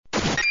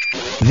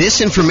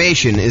This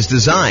information is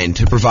designed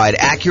to provide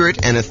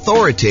accurate and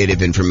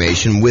authoritative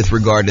information with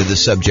regard to the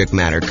subject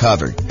matter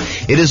covered.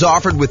 It is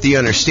offered with the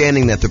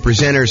understanding that the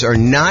presenters are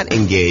not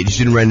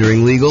engaged in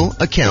rendering legal,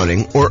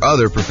 accounting, or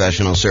other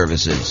professional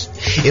services.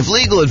 If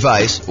legal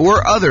advice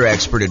or other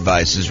expert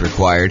advice is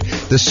required,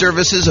 the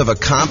services of a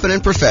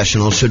competent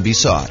professional should be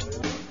sought.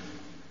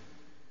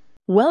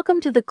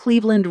 Welcome to the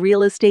Cleveland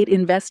Real Estate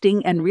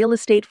Investing and Real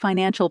Estate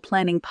Financial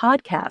Planning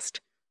Podcast.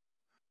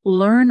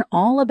 Learn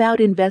all about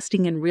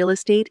investing in real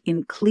estate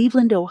in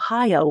Cleveland,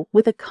 Ohio,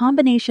 with a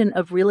combination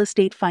of real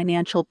estate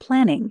financial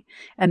planning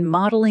and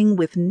modeling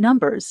with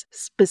numbers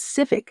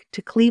specific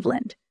to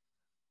Cleveland,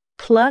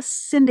 plus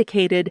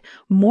syndicated,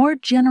 more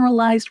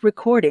generalized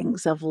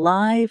recordings of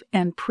live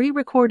and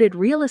pre-recorded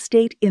real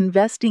estate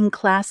investing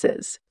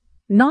classes,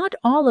 not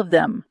all of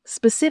them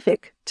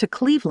specific to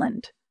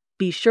Cleveland.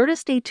 Be sure to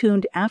stay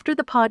tuned after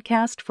the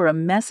podcast for a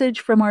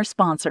message from our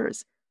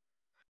sponsors.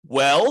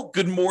 Well,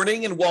 good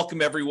morning and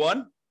welcome,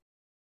 everyone.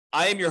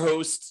 I am your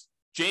host,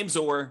 James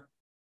Orr,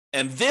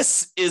 and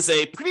this is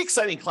a pretty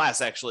exciting class,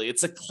 actually.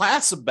 It's a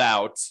class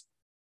about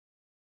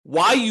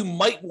why you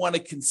might want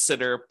to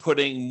consider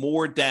putting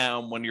more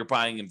down when you're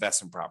buying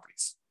investment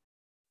properties.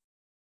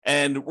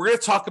 And we're going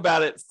to talk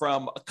about it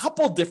from a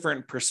couple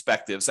different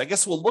perspectives. I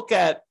guess we'll look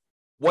at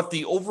what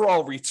the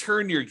overall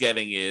return you're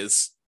getting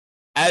is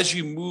as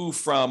you move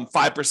from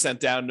 5%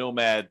 down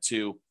Nomad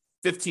to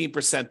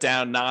 15%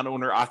 down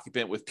non-owner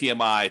occupant with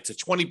PMI to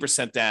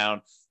 20%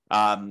 down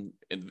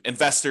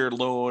investor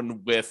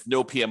loan with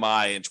no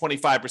PMI and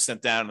 25%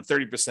 down and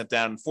 30%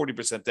 down and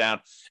 40% down.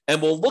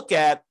 And we'll look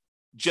at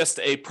just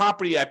a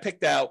property I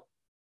picked out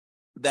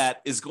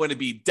that is going to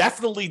be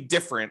definitely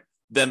different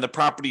than the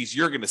properties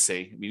you're going to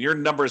see. I mean, your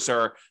numbers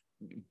are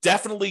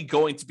definitely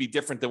going to be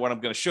different than what I'm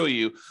going to show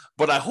you,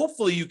 but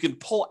hopefully you can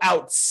pull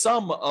out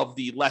some of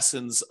the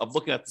lessons of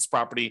looking at this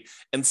property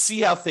and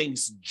see how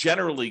things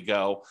generally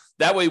go.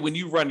 That way, when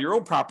you run your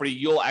own property,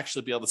 you'll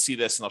actually be able to see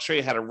this, and I'll show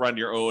you how to run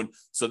your own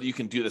so that you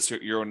can do this,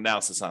 your own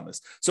analysis on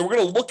this. So we're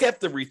going to look at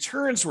the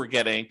returns we're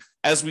getting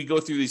as we go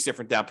through these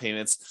different down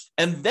payments.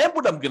 And then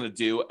what I'm going to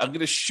do, I'm going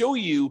to show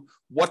you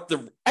what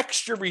the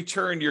extra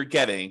return you're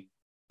getting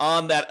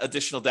on that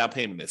additional down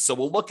payment is. So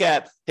we'll look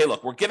at, hey,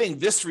 look, we're getting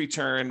this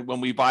return when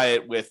we buy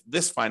it with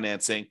this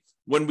financing.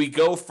 When we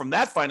go from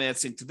that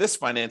financing to this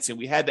financing,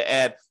 we had to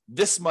add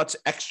this much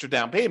extra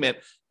down payment.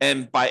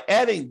 And by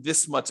adding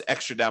this much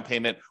extra down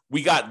payment,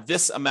 we got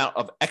this amount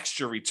of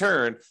extra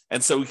return.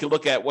 And so we can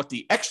look at what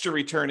the extra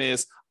return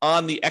is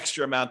on the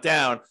extra amount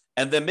down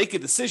and then make a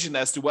decision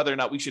as to whether or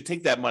not we should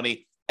take that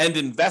money and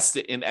invest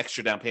it in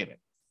extra down payment.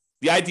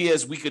 The idea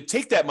is we could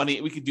take that money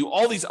and we could do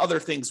all these other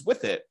things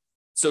with it.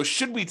 So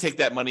should we take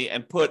that money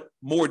and put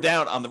more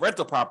down on the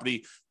rental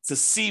property to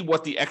see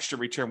what the extra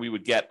return we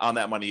would get on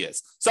that money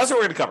is? So that's what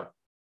we're going to cover.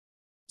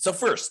 So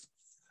first,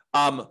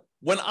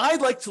 when I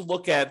like to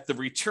look at the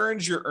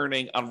returns you're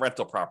earning on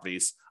rental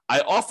properties,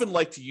 I often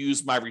like to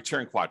use my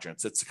return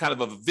quadrants. It's kind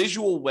of a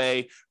visual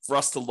way for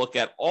us to look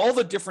at all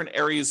the different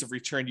areas of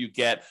return you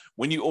get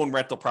when you own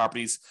rental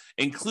properties,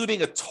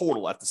 including a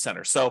total at the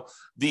center. So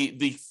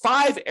the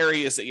 5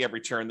 areas that you have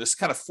return, there's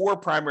kind of 4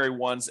 primary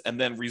ones,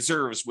 and then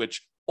reserves,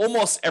 which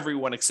almost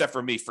everyone except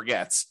for me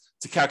forgets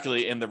to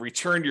calculate in the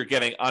return you're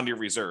getting on your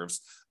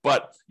reserves.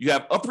 But you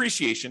have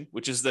appreciation,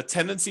 which is the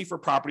tendency for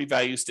property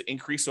values to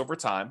increase over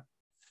time.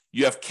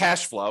 You have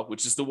cash flow,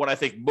 which is the one I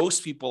think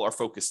most people are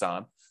focused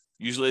on.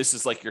 Usually this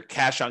is like your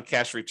cash on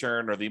cash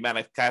return or the amount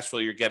of cash flow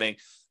you're getting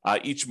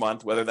each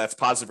month, whether that's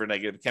positive or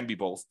negative. It can be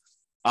both.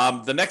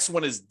 The next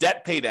one is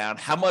debt pay down,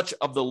 how much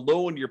of the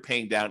loan you're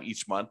paying down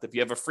each month. If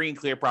you have a free and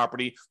clear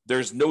property,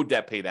 there's no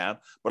debt pay down.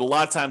 But a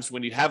lot of times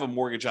when you have a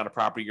mortgage on a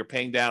property, you're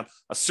paying down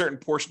a certain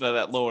portion of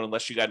that loan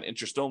unless you got an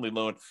interest-only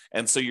loan.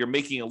 And so you're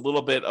making a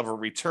little bit of a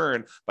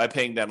return by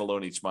paying down a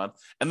loan each month.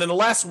 And then the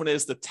last one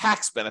is the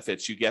tax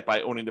benefits you get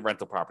by owning the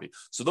rental property.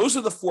 So those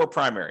are the 4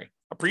 primary: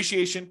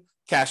 appreciation,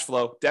 cash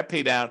flow, debt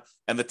pay down,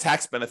 and the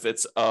tax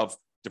benefits of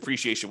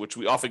depreciation, which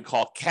we often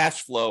call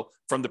cash flow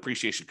from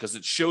depreciation because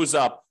it shows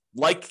up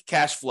like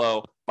cash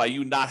flow by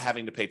you not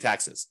having to pay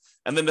taxes.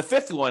 And then the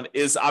 5th one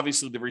is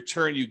obviously the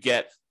return you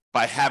get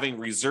by having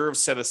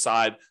reserves set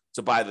aside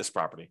to buy this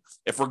property.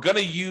 If we're going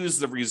to use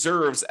the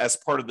reserves as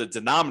part of the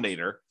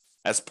denominator,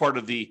 as part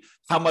of the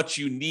how much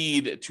you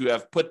need to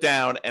have put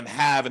down and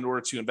have in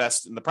order to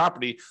invest in the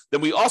property, then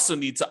we also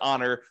need to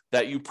honor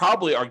that you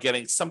probably are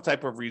getting some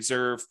type of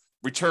reserve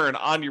return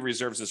on your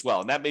reserves as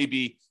well. And that may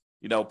be,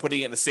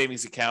 putting it in a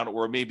savings account,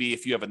 or maybe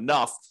if you have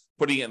enough,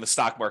 putting it in the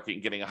stock market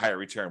and getting a higher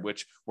return,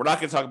 which we're not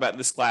going to talk about in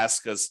this class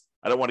because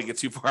I don't want to get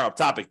too far off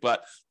topic,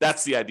 but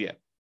that's the idea.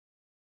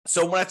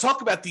 So when I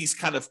talk about these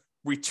kind of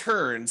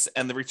returns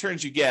and the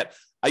returns you get,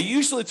 I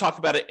usually talk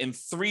about it in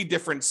 3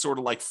 different sort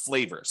of like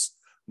flavors.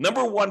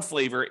 Number 1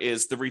 flavor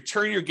is the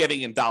return you're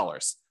getting in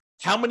dollars.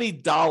 How many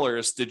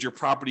dollars did your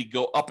property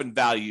go up in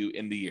value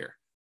in the year?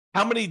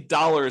 How many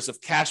dollars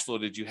of cash flow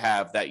did you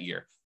have that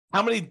year?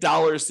 how many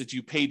dollars did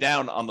you pay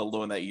down on the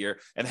loan that year,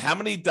 and how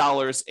many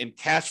dollars in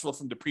cash flow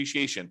from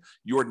depreciation,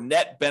 your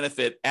net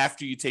benefit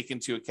after you take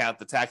into account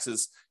the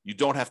taxes you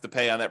don't have to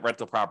pay on that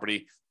rental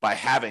property by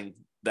having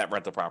that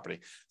rental property.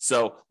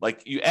 So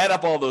like you add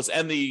up all those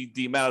and the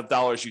amount of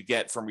dollars you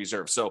get from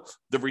reserves. So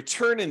the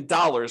return in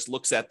dollars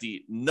looks at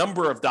the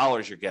number of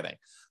dollars you're getting.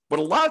 But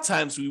a lot of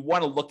times we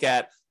want to look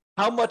at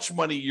how much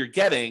money you're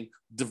getting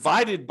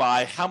divided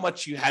by how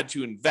much you had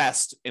to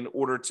invest in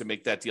order to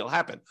make that deal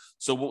happen.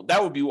 So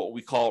that would be what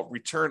we call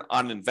return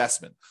on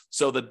investment.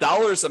 So the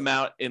dollars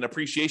amount in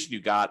appreciation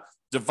you got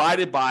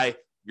divided by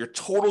your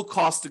total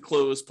cost to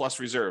close plus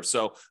reserve.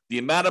 So the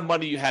amount of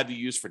money you had to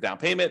use for down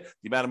payment,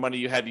 the amount of money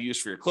you had to use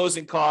for your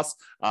closing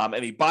costs,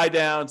 any buy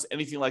downs,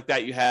 anything like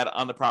that you had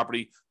on the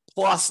property,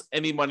 plus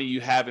any money you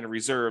have in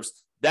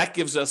reserves, that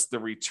gives us the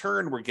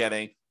return we're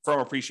getting from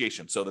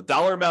appreciation. So the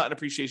dollar amount in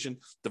appreciation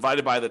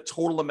divided by the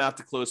total amount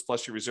to close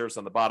plus your reserves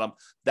on the bottom,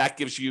 that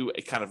gives you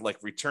a kind of like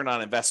return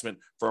on investment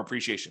from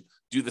appreciation.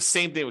 Do the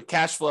same thing with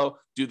cash flow,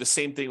 do the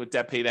same thing with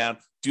debt pay down,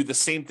 do the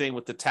same thing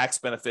with the tax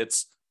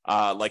benefits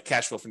like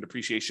cash flow from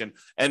depreciation,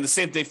 and the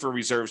same thing for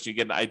reserves. You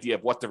get an idea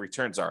of what the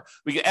returns are.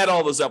 We can add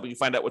all those up and you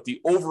find out what the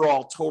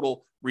overall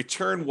total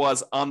return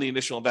was on the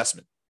initial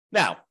investment.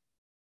 Now,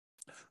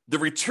 the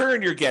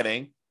return you're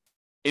getting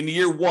in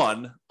year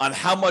one on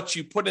how much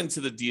you put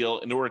into the deal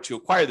in order to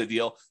acquire the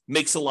deal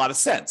makes a lot of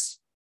sense.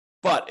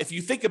 But if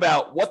you think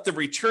about what the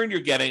return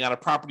you're getting on a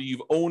property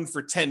you've owned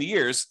for 10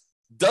 years,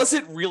 does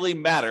it really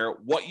matter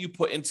what you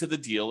put into the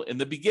deal in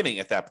the beginning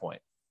at that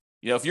point?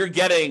 If you're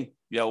getting,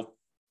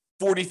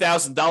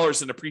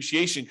 $40,000 in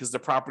appreciation because the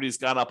property has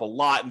gone up a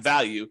lot in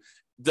value,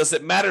 does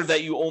it matter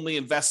that you only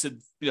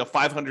invested,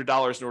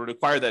 $500 in order to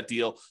acquire that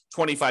deal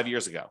 25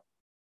 years ago?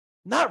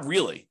 Not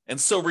really. And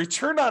so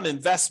return on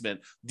investment,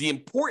 the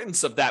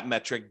importance of that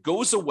metric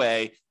goes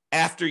away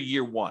after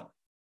year one.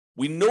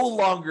 We no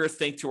longer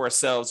think to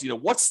ourselves,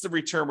 what's the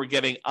return we're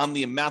getting on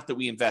the amount that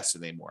we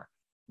invested anymore?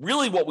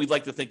 Really what we'd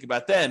like to think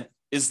about then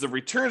is the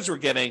returns we're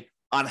getting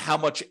on how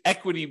much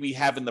equity we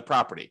have in the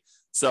property.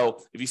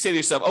 So if you say to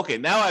yourself, okay,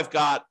 now I've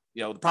got,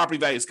 the property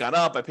value has gone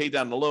up, I paid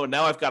down the loan,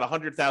 now I've got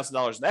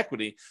 $100,000 in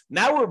equity.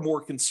 Now we're more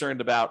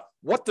concerned about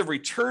what the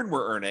return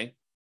we're earning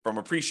from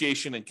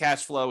appreciation and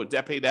cash flow and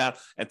debt pay down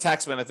and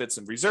tax benefits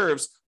and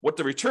reserves, what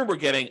the return we're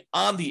getting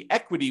on the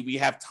equity we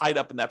have tied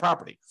up in that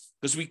property.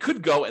 Because we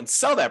could go and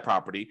sell that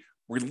property,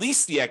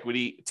 release the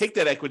equity, take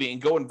that equity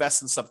and go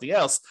invest in something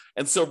else.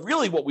 And so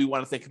really what we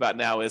want to think about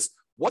now is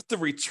what the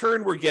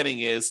return we're getting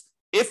is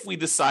if we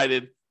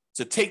decided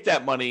to take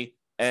that money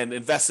and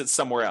invest it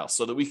somewhere else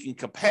so that we can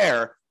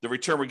compare the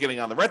return we're getting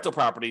on the rental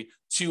property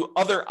to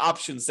other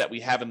options that we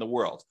have in the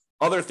world.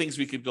 Other things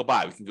we could go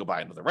buy. We can go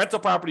buy another rental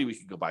property. We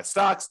can go buy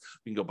stocks.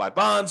 We can go buy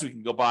bonds. We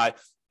can go buy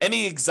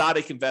any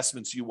exotic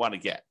investments you want to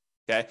get.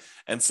 Okay.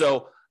 And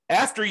so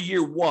after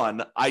year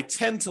one, I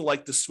tend to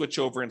like to switch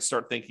over and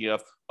start thinking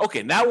of,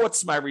 okay, now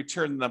what's my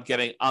return that I'm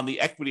getting on the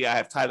equity I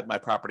have tied up in my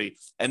property?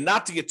 And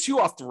not to get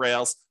too off the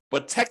rails,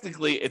 but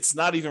technically it's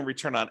not even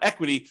return on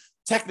equity.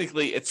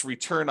 Technically it's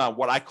return on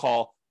what I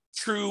call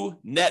true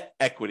net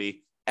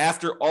equity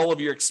after all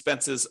of your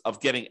expenses of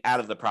getting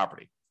out of the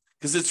property.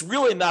 Because it's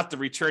really not the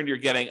return you're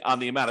getting on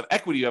the amount of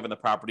equity you have in the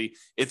property.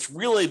 It's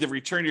really the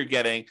return you're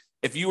getting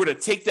if you were to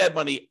take that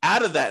money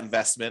out of that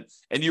investment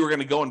and you were going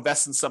to go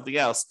invest in something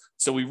else.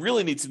 So we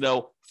really need to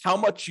know how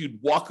much you'd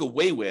walk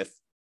away with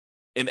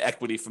in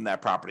equity from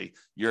that property.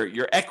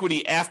 Your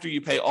equity after you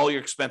pay all your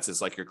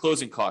expenses, like your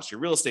closing costs, your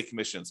real estate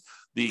commissions,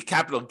 the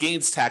capital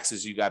gains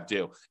taxes you got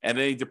due, and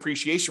any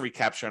depreciation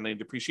recapture on any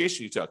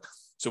depreciation you took.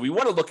 So we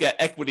want to look at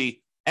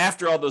equity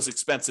after all those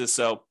expenses.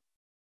 So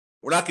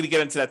we're not going to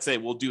get into that today.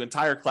 We'll do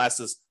entire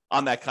classes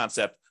on that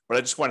concept, but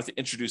I just wanted to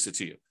introduce it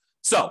to you.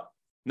 So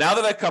now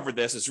that I covered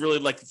this, it's really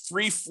like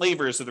three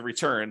flavors of the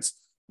returns: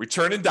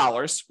 return in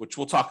dollars, which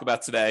we'll talk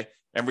about today,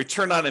 and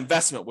return on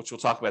investment, which we'll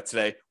talk about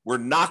today. We're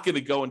not going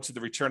to go into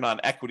the return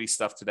on equity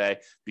stuff today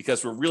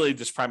because we're really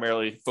just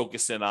primarily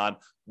focusing on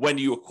when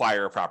you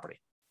acquire a property.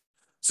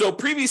 So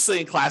previously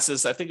in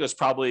classes, I think it was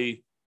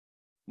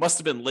must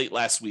have been late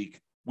last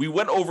week, we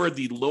went over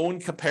the loan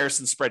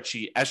comparison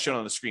spreadsheet as shown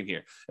on the screen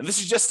here. And this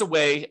is just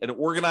an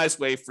organized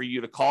way for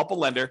you to call up a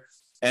lender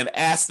and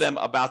ask them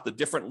about the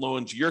different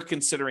loans you're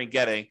considering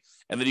getting.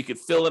 And then you could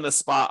fill in a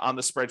spot on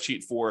the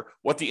spreadsheet for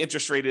what the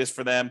interest rate is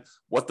for them,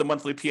 what the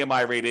monthly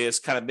PMI rate is,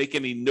 kind of make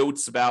any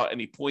notes about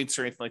any points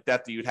or anything like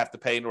that you'd have to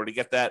pay in order to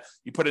get that.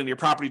 You put in your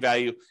property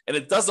value, and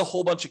it does a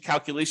whole bunch of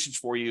calculations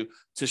for you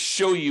to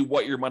show you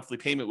what your monthly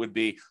payment would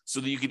be so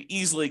that you can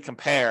easily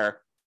compare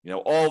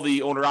all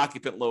the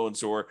owner-occupant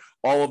loans or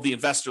all of the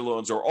investor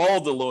loans or all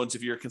of the loans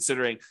if you're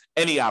considering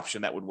any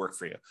option that would work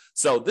for you.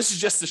 So this is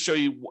just to show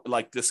you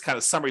like this kind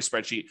of summary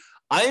spreadsheet.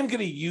 I am going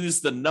to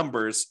use the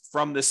numbers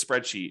from this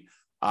spreadsheet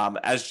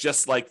as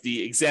just like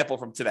the example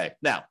from today.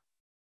 Now,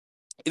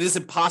 it is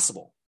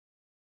impossible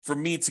for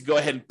me to go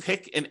ahead and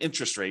pick an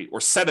interest rate or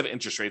set of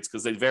interest rates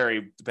because they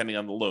vary depending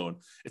on the loan.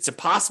 It's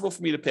impossible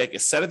for me to pick a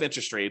set of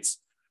interest rates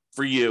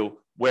for you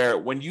where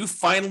when you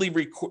finally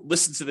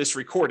listen to this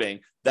recording,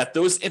 that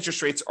those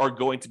interest rates are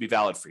going to be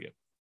valid for you.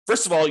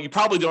 First of all, you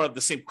probably don't have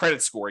the same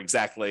credit score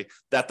exactly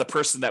that the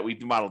person that we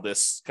modeled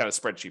this kind of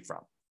spreadsheet from.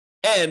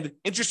 And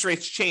interest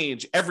rates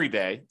change every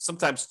day,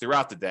 sometimes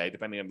throughout the day,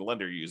 depending on the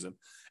lender you're using.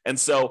 And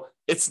so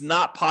it's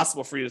not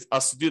possible for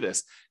us to do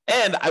this.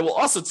 And I will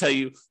also tell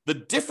you the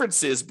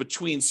differences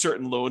between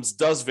certain loans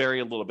does vary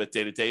a little bit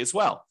day to day as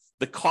well.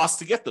 The cost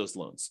to get those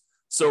loans.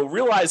 So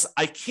realize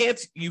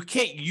you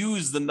can't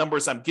use the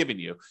numbers I'm giving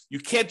you. You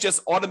can't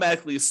just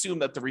automatically assume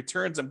that the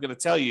returns I'm going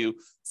to tell you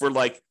for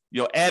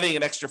adding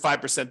an extra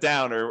 5%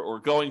 down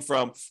or going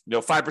from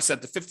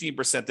 5% to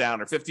 15%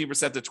 down or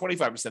 15% to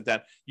 25%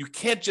 down. You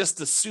can't just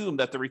assume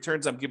that the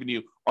returns I'm giving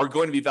you are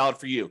going to be valid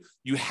for you.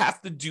 You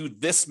have to do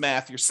this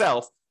math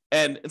yourself.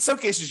 And in some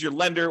cases, your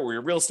lender or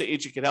your real estate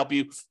agent can help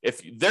you.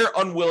 If they're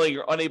unwilling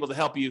or unable to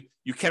help you,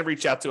 you can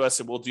reach out to us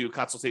and we'll do a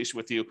consultation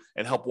with you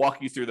and help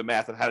walk you through the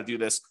math on how to do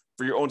this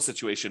for your own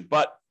situation.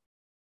 But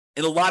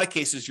in a lot of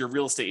cases, your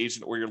real estate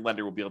agent or your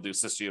lender will be able to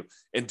assist you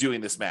in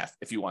doing this math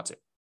if you want to.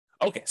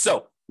 Okay,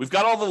 so we've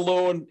got all the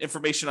loan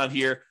information on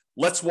here.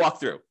 Let's walk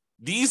through.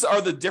 These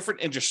are the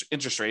different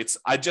interest rates.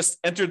 I just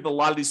entered a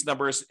lot of these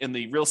numbers in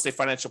the Real Estate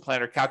Financial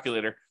Planner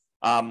calculator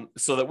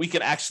so that we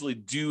can actually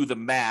do the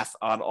math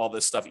on all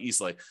this stuff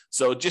easily.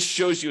 So it just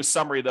shows you a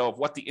summary, though, of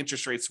what the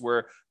interest rates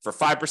were for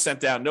 5%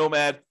 down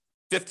Nomad,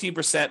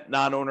 15%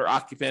 non-owner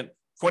occupant,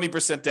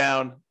 20%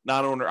 down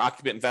non-owner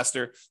occupant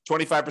investor,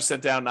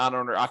 25% down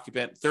non-owner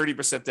occupant,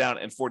 30% down,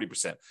 and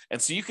 40%. And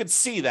so you can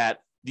see that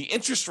the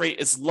interest rate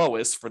is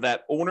lowest for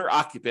that owner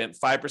occupant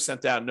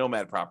 5% down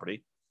Nomad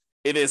property.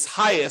 It is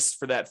highest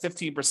for that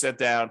 15%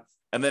 down,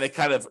 and then it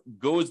kind of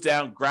goes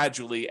down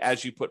gradually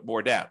as you put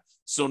more down.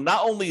 So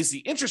not only is the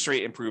interest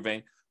rate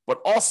improving,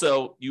 but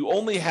also you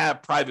only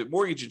have private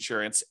mortgage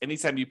insurance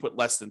anytime you put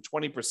less than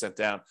 20%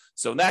 down.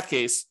 So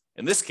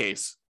in this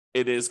case,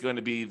 it is going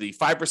to be the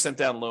 5%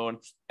 down loan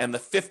and the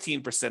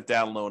 15%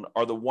 down loan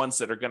are the ones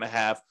that are going to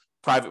have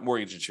private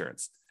mortgage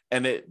insurance.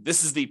 And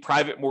this is the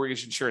private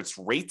mortgage insurance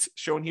rate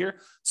shown here.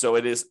 So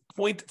it is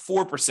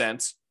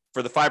 0.4%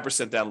 for the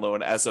 5% down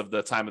loan as of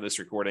the time of this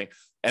recording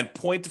and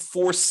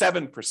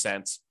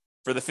 0.47%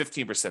 for the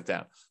 15%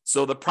 down.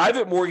 So the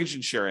private mortgage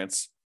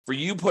insurance for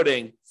you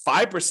putting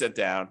 5%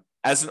 down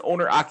as an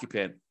owner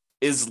occupant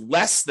is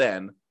less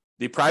than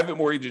the private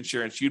mortgage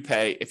insurance you'd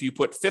pay if you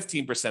put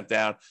 15%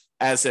 down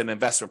as an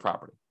investment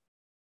property.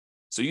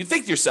 So you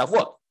think to yourself,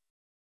 look,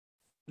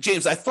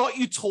 James, I thought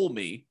you told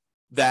me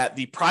that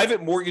the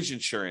private mortgage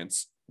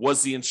insurance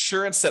was the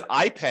insurance that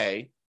I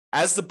pay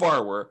as the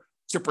borrower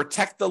to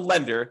protect the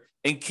lender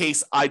in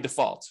case I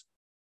default.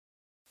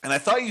 And I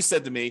thought you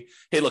said to me,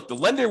 hey, look, the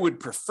lender would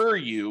prefer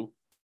you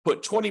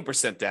put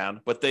 20%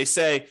 down, but they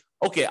say,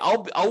 okay,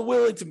 I'll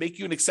willing to make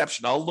you an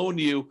exception. I'll loan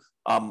you,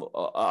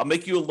 I'll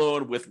make you a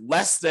loan with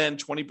less than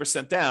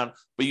 20% down,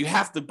 but you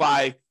have to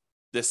buy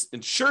this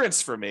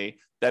insurance for me.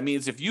 That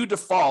means if you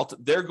default,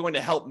 they're going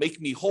to help make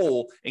me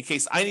whole in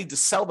case I need to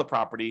sell the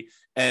property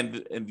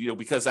and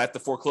because I have to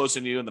foreclose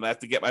on you and then I have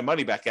to get my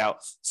money back out.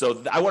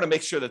 So I want to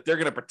make sure that they're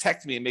going to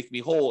protect me and make me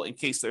whole in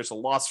case there's a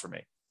loss for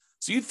me.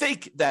 So you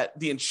think that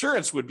the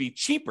insurance would be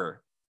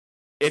cheaper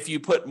if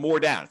you put more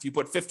down, if you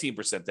put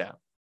 15% down.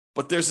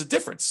 But there's a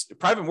difference.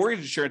 Private mortgage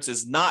insurance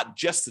is not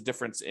just the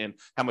difference in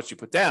how much you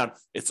put down.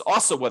 It's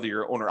also whether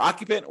you're an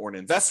owner-occupant or an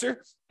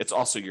investor. It's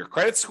also your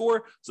credit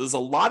score. So there's a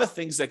lot of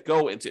things that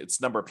go into its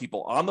number of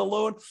people on the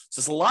loan.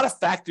 So there's a lot of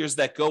factors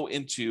that go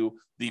into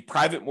the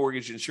private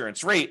mortgage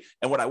insurance rate.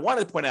 And what I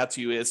wanted to point out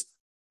to you is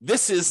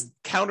this is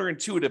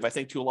counterintuitive, I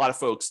think, to a lot of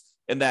folks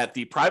in that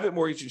the private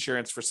mortgage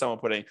insurance for someone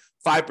putting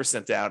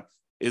 5% down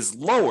is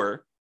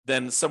lower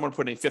than someone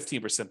putting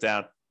 15%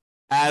 down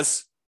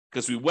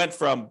because we went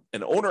from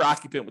an owner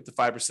occupant with the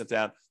 5%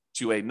 down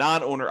to a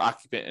non-owner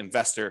occupant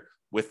investor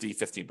with the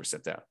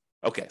 15% down.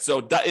 Okay,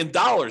 so in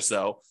dollars,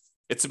 though,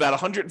 it's about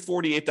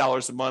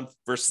 $148 a month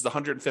versus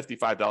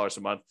 $155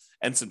 a month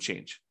and some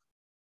change.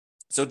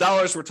 So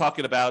dollars, we're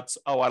talking about,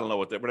 I don't know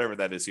whatever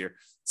that is here,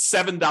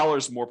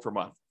 $7 more per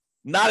month.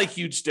 Not a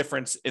huge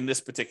difference in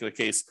this particular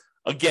case.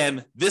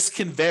 Again, this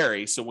can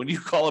vary. So when you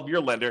call up your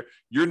lender,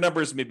 your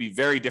numbers may be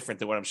very different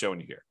than what I'm showing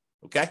you here.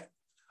 Okay?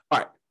 All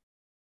right.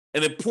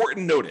 An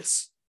important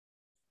notice.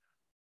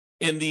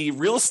 In the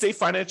Real Estate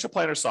Financial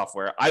Planner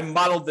software, I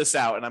modeled this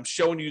out and I'm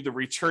showing you the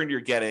return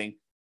you're getting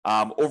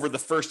over the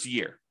first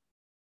year.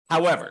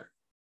 However,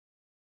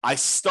 I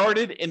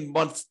started in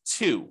month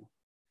 2.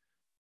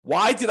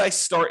 Why did I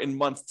start in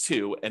month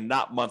 2 and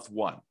not month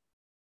 1?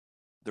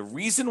 The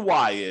reason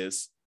why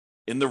is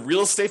in the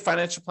Real Estate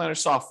Financial Planner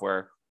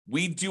software,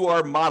 we do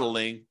our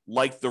modeling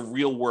like the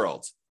real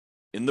world.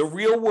 In the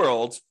real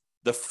world,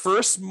 the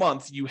first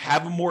month you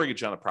have a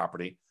mortgage on a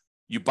property,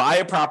 you buy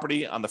a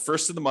property on the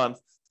first of the month,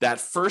 that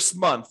first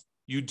month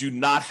you do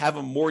not have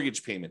a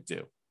mortgage payment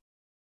due.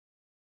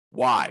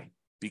 Why?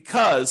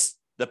 Because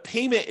the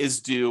payment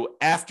is due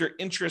after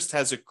interest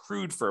has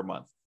accrued for a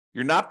month.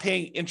 You're not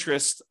paying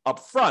interest up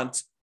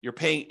front, you're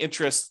paying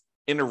interest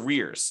in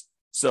arrears.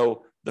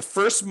 So the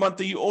first month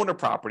that you own a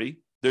property,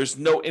 there's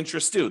no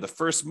interest due. The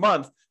first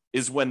month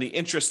is when the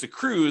interest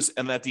accrues,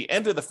 and at the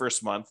end of the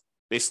first month,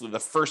 basically the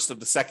first of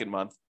the second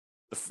month,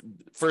 the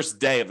first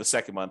day of the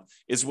second month,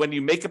 is when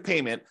you make a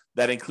payment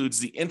that includes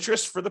the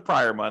interest for the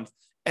prior month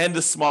and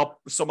the small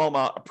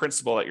amount of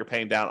principal that you're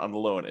paying down on the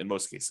loan in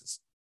most cases.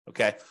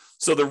 Okay.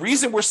 So the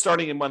reason we're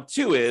starting in month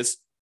 2 is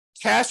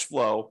cash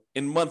flow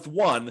in month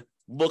 1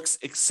 looks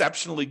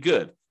exceptionally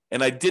good.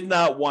 And I did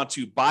not want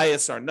to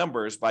bias our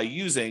numbers by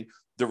using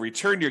the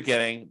return you're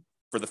getting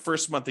for the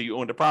first month that you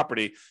owned a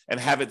property and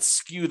have it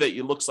skew that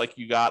it looks like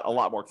you got a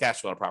lot more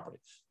cash flow on a property,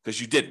 because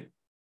you didn't.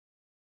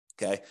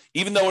 Okay.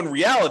 Even though in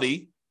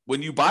reality,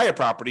 when you buy a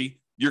property,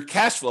 your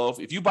cash flow,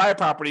 if you buy a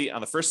property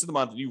on the first of the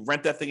month and you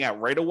rent that thing out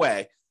right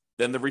away,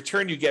 then the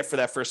return you get for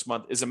that first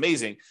month is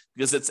amazing,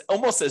 because it's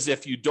almost as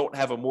if you don't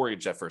have a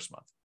mortgage that first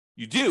month.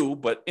 You do,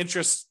 but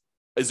interest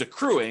is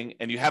accruing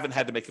and you haven't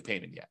had to make a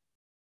payment yet.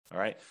 All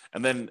right.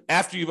 And then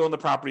after you've owned the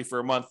property for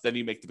a month, then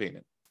you make the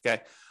payment.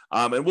 Okay.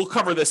 And we'll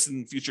cover this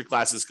in future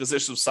classes because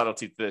there's some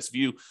subtlety to this. If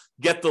you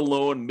get the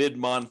loan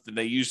mid-month and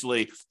they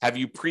usually have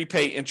you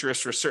prepay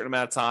interest for a certain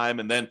amount of time,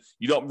 and then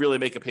you don't really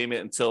make a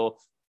payment until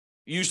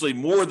usually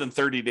more than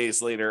 30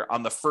 days later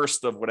on the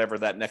first of whatever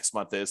that next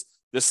month is,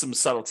 there's some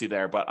subtlety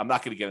there, but I'm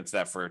not going to get into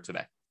that for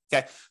today.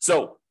 Okay.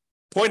 So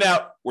point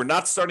out, we're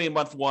not starting in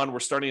month 1, we're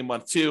starting in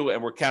month 2,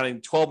 and we're counting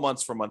 12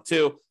 months from month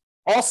 2.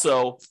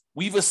 Also,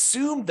 we've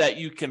assumed that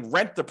you can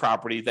rent the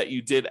property that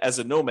you did as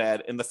a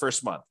nomad in the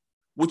first month,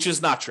 which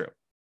is not true,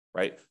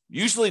 right?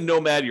 Usually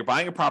nomad, you're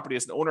buying a property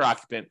as an owner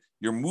occupant,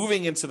 you're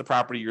moving into the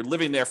property, you're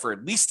living there for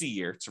at least a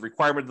year. It's a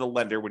requirement of the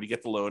lender when you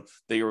get the loan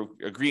that you're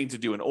agreeing to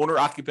do an owner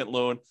occupant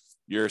loan.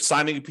 You're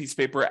signing a piece of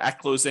paper at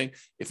closing.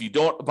 If you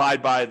don't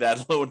abide by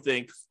that loan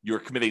thing, you're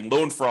committing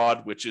loan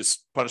fraud, which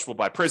is punishable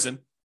by prison.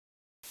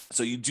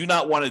 So you do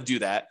not want to do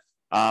that.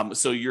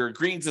 So you're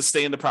agreeing to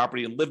stay in the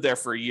property and live there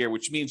for a year,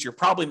 which means you're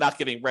probably not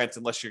getting rent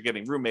unless you're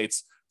getting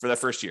roommates for that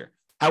first year.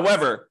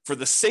 However, for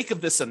the sake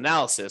of this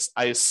analysis,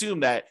 I assume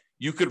that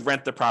you could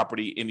rent the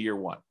property in year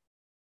 1.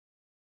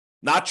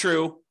 Not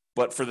true,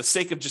 but for the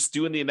sake of just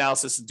doing the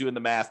analysis and doing the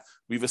math,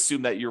 we've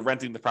assumed that you're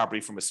renting the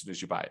property from as soon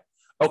as you buy it.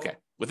 Okay,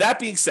 with that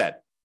being said,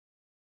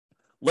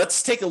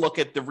 let's take a look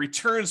at the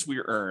returns we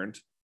earned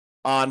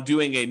on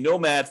doing a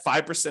nomad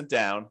 5%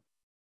 down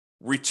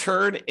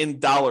return in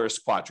dollars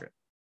quadrant.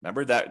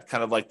 Remember that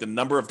kind of like the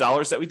number of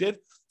dollars that we did?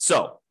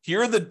 So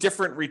here are the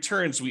different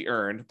returns we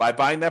earned by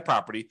buying that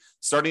property,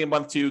 starting in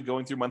month 2,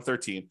 going through month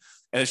 13.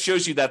 And it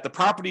shows you that the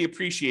property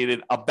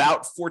appreciated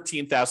about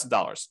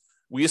 $14,000.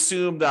 We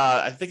assumed,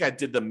 I think I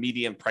did the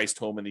median priced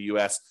home in the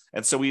US.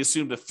 And so we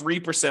assumed a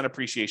 3%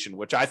 appreciation,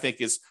 which I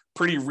think is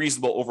pretty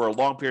reasonable over a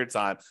long period of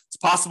time. It's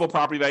possible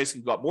property values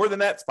can go up more than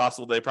that. It's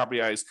possible that property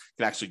values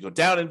can actually go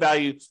down in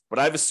value. But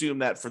I've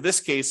assumed that for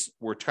this case,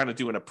 we're trying to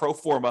do in a pro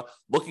forma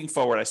looking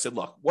forward. I said,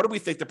 look, what do we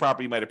think the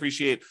property might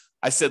appreciate?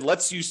 I said,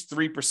 let's use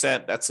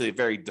 3%. That's a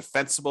very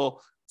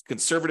defensible,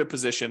 conservative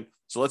position.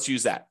 So let's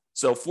use that.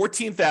 So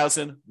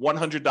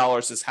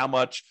 $14,100 is how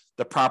much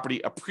the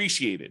property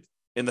appreciated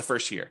in the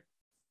first year.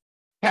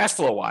 Cash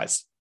flow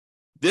wise,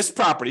 this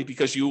property,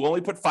 because you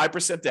only put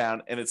 5%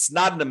 down and it's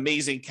not an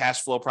amazing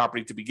cash flow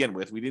property to begin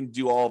with. We didn't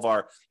do all of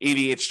our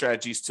 88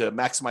 strategies to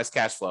maximize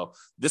cash flow.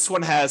 This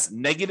one has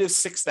negative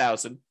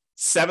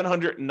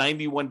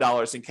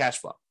 $6,791 in cash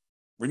flow.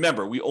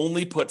 Remember, we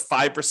only put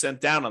 5%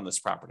 down on this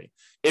property.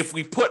 If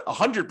we put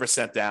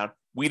 100% down,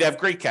 we'd have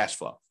great cash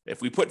flow.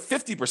 If we put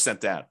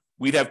 50% down,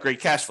 we'd have great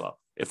cash flow.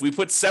 If we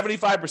put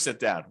 75%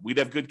 down, we'd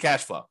have good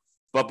cash flow.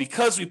 But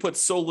because we put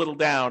so little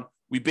down,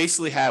 we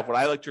basically have what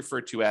I like to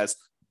refer to as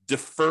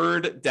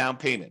deferred down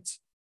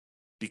payments,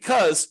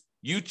 because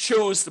you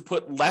chose to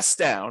put less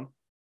down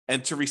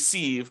and to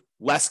receive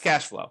less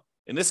cash flow.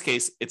 In this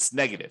case, it's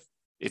negative.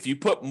 If you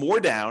put more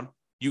down,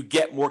 you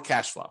get more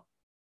cash flow.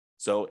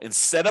 So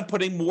instead of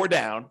putting more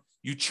down,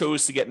 you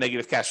chose to get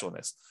negative cash flow in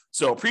this.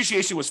 So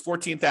appreciation was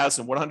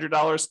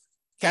 $14,100.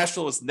 Cash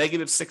flow was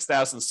negative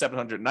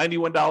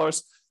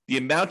 $6,791. The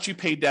amount you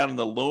paid down in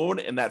the loan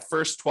in that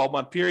first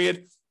 12-month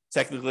period,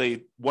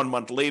 technically 1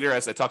 month later,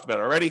 as I talked about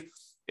already,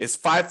 is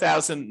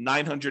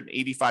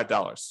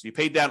 $5,985. So you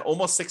paid down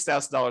almost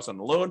 $6,000 on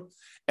the loan,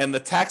 and the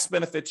tax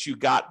benefits you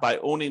got by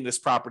owning this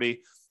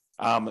property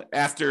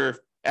after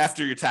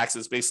your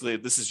taxes, basically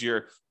this is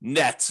your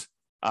net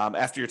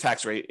after your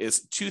tax rate,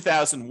 is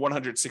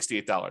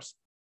 $2,168.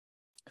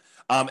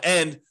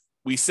 And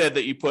we said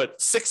that you put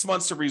 6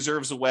 months of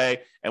reserves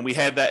away, and we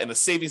had that in a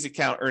savings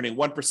account earning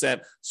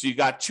 1%. So you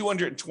got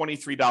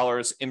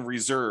 $223 in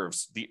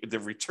reserves, the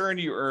return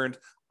you earned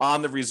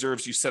on the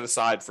reserves you set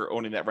aside for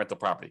owning that rental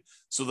property.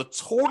 So the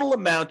total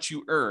amount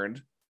you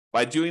earned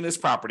by doing this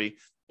property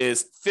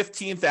is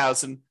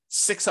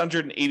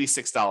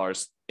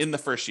 $15,686 in the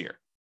first year.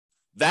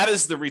 That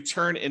is the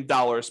return in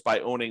dollars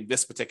by owning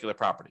this particular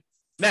property.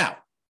 Now,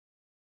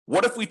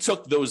 what if we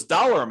took those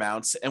dollar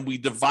amounts and we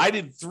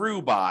divided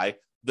through by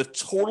the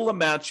total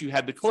amount you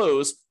had to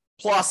close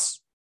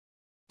plus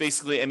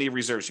basically any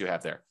reserves you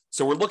have there?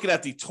 So we're looking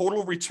at the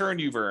total return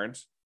you've earned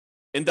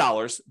in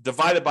dollars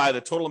divided by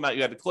the total amount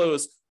you had to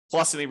close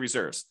plus any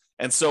reserves.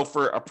 And so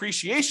for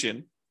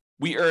appreciation,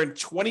 we earned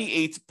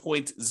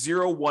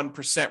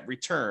 28.01%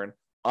 return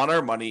on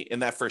our money in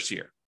that first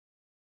year.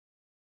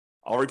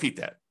 I'll repeat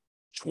that.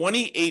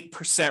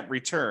 28%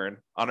 return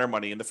on our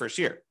money in the first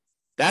year.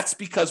 That's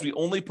because we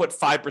only put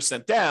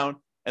 5% down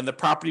and the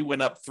property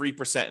went up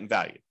 3% in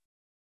value.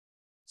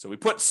 So we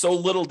put so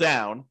little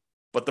down,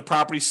 but the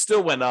property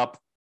still went up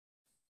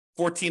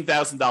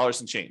 $14,000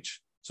 and change.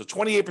 So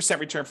 28%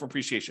 return from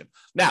appreciation.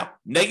 Now,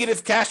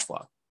 negative cash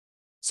flow.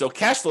 So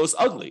cash flow is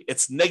ugly.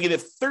 It's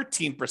negative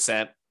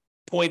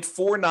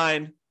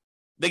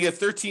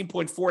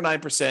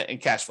 13.49% in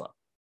cash flow.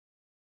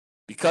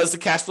 Because the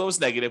cash flow is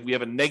negative, we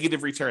have a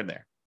negative return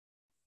there.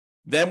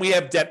 Then we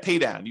have debt pay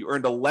down. You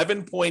earned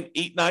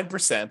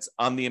 11.89%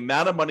 on the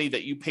amount of money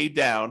that you paid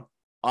down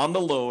on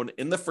the loan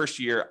in the first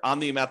year on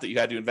the amount that you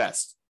had to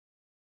invest.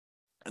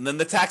 And then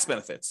the tax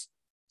benefits.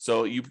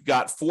 So you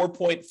got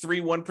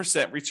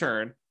 4.31%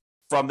 return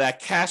from that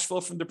cash flow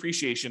from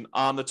depreciation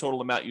on the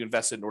total amount you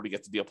invested in order to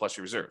get the deal plus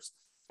your reserves.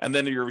 And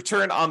then your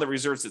return on the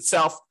reserves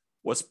itself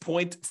was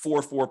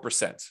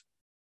 0.44%.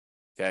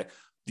 Okay.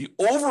 The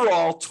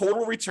overall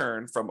total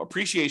return from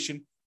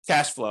appreciation,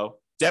 cash flow,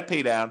 debt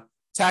pay down,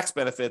 tax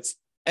benefits,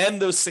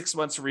 and those 6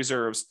 months of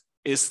reserves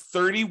is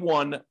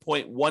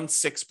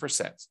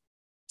 31.16%.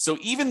 So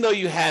even though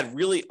you had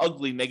really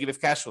ugly negative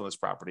cash flow in this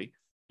property,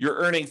 you're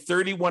earning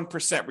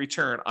 31%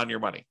 return on your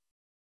money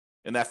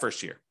in that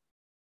first year.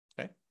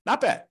 Okay,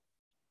 not bad.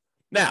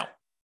 Now,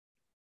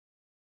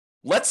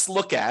 let's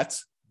look at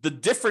the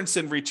difference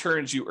in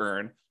returns you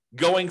earn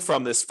going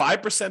from this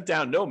 5%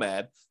 down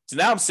nomad to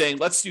now I'm saying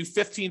let's do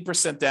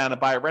 15% down and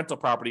buy a rental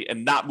property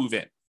and not move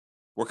in.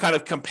 We're kind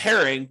of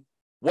comparing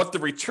what the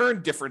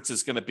return difference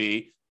is going to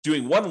be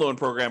doing one loan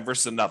program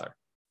versus another.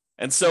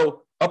 And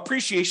so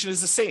appreciation is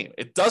the same.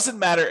 It doesn't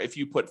matter if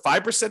you put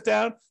 5%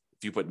 down,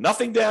 if you put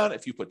nothing down,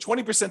 if you put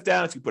 20%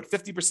 down, if you put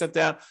 50%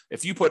 down,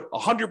 if you put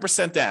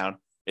 100% down,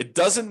 it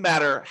doesn't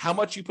matter how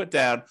much you put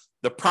down.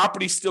 The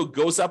property still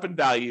goes up in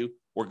value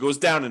or goes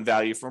down in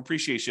value from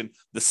appreciation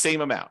the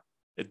same amount.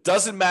 It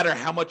doesn't matter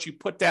how much you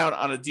put down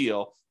on a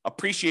deal.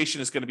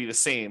 Appreciation is going to be the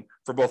same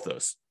for both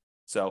those.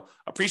 So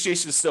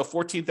appreciation is still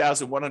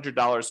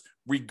 $14,100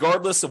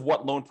 regardless of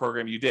what loan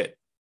program you did.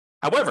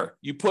 However,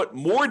 you put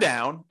more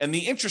down and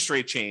the interest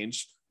rate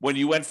changed when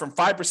you went from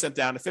 5%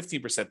 down to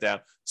 15% down.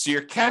 So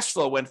your cash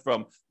flow went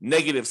from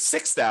negative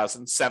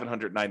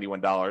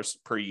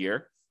 $6,791 per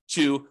year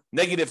to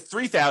negative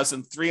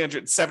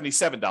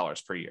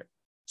 $3,377 per year.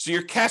 So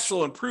your cash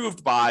flow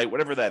improved by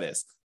whatever that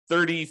is,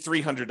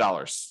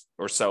 $3,300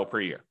 or so per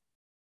year.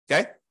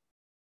 Okay.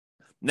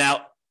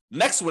 Now,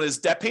 next one is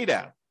debt pay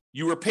down.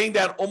 You were paying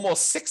down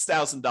almost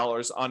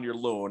 $6,000 on your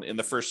loan in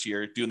the first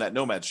year doing that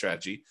nomad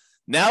strategy.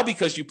 Now,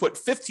 because you put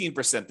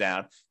 15%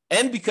 down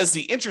and because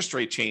the interest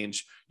rate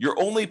changed, you're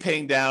only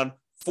paying down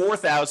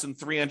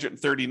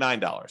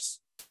 $4,339,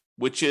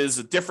 which is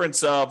a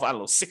difference of,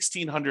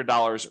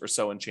 $1,600 or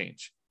so in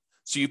change.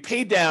 So you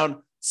pay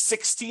down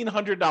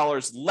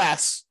 $1,600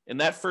 less in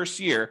that first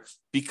year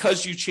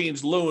because you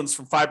changed loans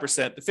from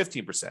 5% to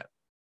 15%.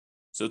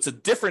 So it's a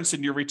difference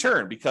in your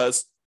return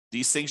because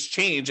these things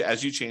change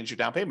as you change your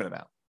down payment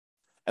amount.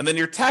 And then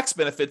your tax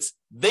benefits,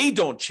 they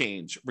don't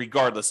change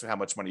regardless of how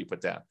much money you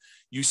put down.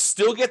 You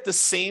still get the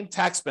same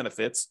tax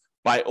benefits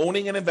by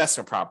owning an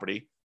investment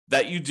property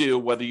that you do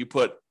whether you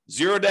put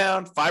 0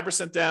 down,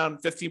 5% down,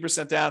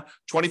 15% down,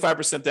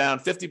 25% down,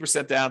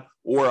 50% down,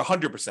 or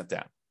 100%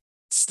 down.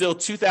 Still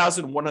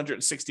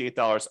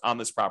 $2,168 on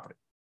this property.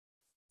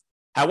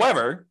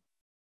 However,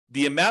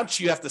 the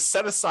amount you have to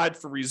set aside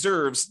for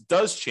reserves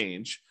does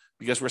change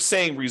because we're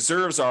saying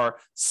reserves are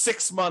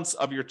 6 months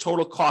of your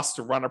total cost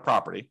to run a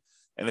property.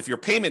 And if your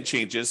payment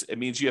changes, it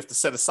means you have to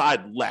set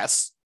aside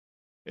less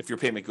if your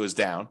payment goes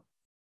down.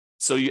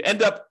 So you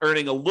end up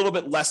earning a little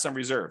bit less on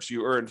reserves.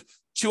 You earned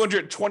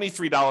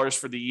 $223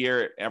 for the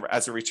year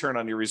as a return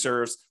on your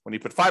reserves when you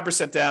put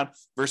 5% down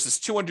versus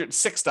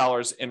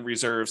 $206 in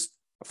reserves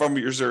from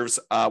your reserves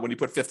when you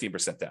put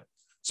 15% down.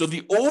 So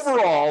the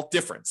overall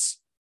difference,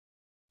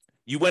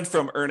 you went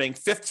from earning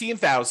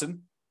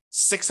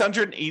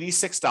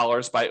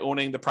 $15,686 by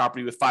owning the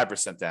property with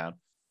 5% down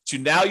to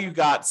now you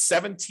got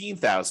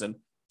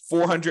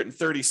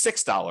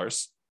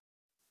 $17,436.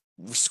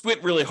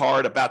 Squint really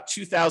hard, about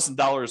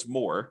 $2,000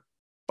 more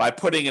by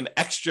putting an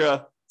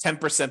extra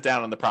 10%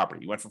 down on the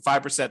property. You went from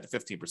 5% to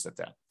 15%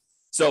 down.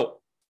 So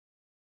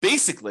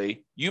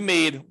basically, you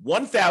made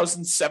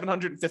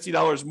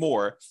 $1,750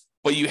 more,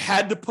 but you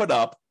had to put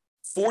up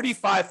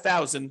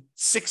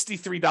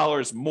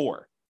 $45,063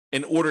 more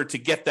in order to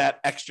get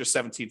that extra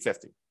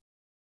 $1,750.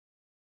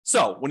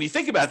 So when you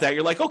think about that,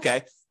 you're like,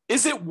 okay,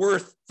 is it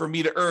worth for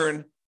me to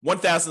earn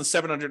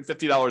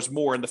 $1,750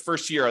 more in the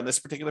first year on this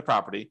particular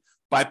property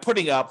by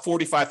putting up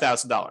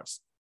 $45,000?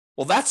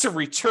 Well, that's a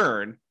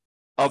return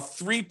of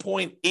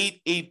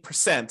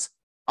 3.88%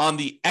 on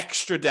the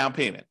extra down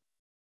payment.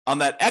 On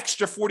that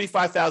extra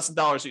 $45,000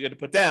 that you had to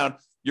put down,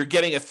 you're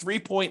getting a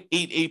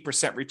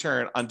 3.88%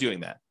 return on doing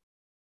that.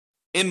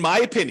 In my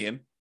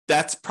opinion,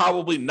 that's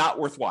probably not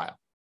worthwhile,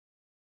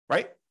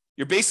 right?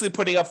 You're basically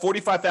putting up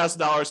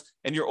 $45,000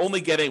 and you're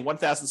only getting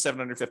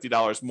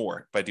 $1,750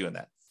 more by doing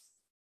that.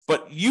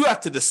 But you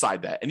have to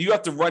decide that, and you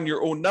have to run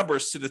your own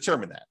numbers to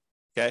determine that.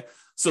 Okay.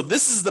 So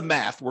this is the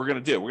math we're going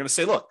to do. We're going to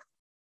say, look,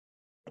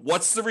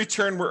 what's the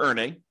return we're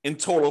earning in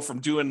total from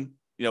doing,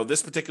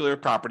 this particular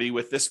property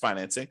with this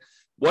financing?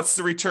 What's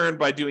the return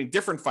by doing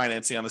different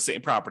financing on the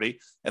same property?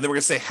 And then we're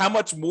going to say, how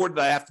much more did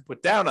I have to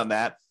put down on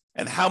that?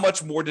 And how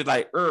much more did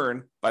I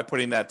earn by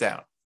putting that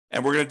down?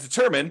 And we're going to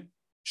determine,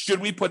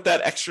 should we put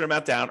that extra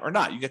amount down or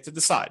not? You get to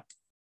decide.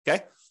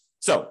 Okay.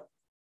 So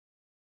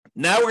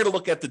now we're going to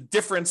look at the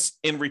difference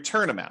in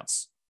return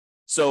amounts.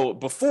 So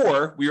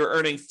before, we were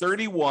earning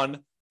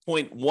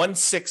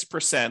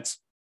 31.16%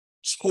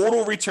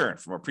 total return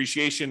from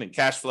appreciation and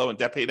cash flow and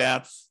debt pay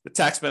down, the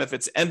tax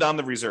benefits, and on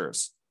the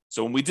reserves.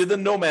 So when we did the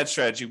Nomad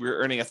strategy, we were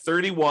earning a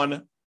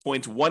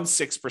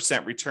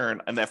 31.16%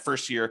 return on that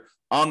first year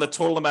on the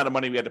total amount of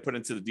money we had to put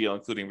into the deal,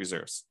 including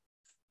reserves.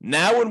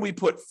 Now, when we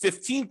put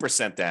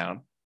 15%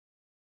 down,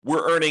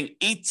 we're earning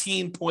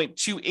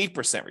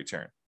 18.28%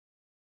 return.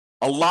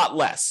 A lot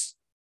less.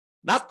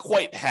 Not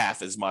quite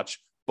half as much,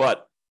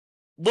 but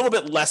a little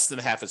bit less than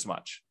half as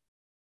much.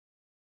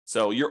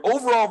 So your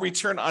overall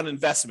return on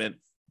investment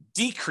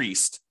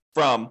decreased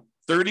from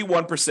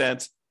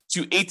 31%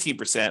 to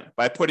 18%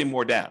 by putting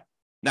more down.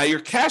 Now your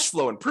cash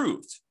flow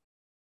improved,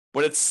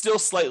 but it's still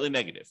slightly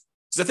negative.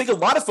 Because I think a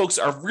lot of folks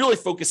are really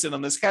focusing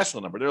on this cash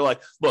flow number. They're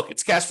like, look,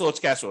 it's cash flow, it's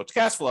cash flow, it's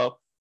cash flow,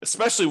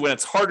 especially when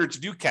it's harder to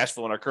do cash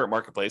flow in our current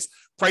marketplace.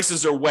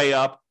 Prices are way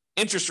up,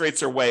 interest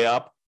rates are way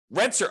up,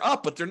 rents are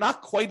up, but they're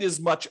not quite as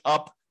much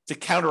up to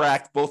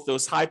counteract both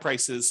those high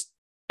prices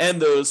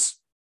and those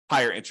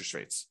higher interest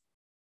rates.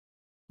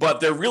 But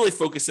they're really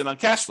focusing on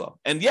cash flow.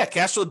 And yeah,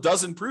 cash flow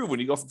does improve when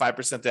you go from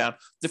 5% down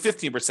to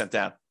 15%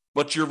 down,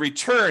 but your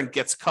return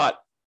gets cut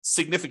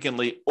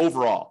significantly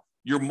overall.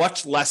 You're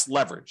much less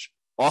leverage,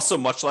 also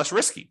much less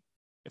risky.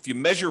 If you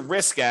measure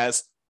risk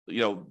as,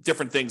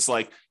 different things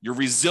like your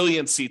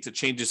resiliency to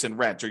changes in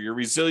rent, or your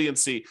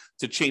resiliency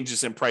to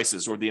changes in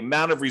prices, or the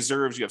amount of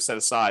reserves you have set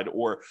aside,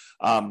 or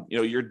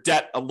your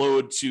debt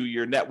load to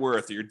your net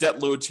worth, or your debt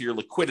load to your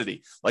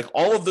liquidity, like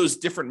all of those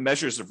different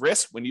measures of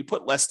risk, when you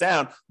put less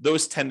down,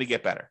 those tend to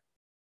get better.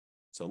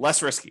 So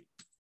less risky.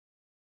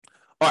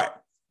 All right.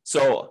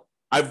 So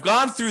I've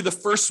gone through the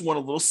first one a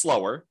little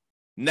slower.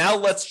 Now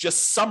let's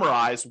just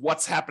summarize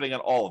what's happening on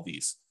all of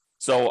these.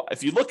 So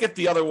if you look at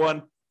the other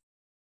one,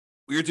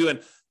 we were doing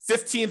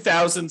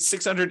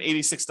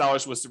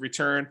 $15,686 was the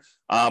return.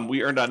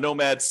 We earned on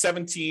Nomad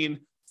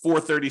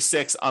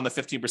 $17,436 on the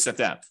 15%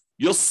 down.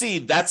 You'll see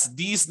that's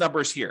these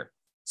numbers here.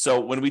 So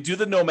when we do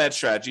the Nomad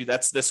strategy,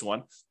 that's this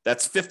one.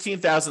 That's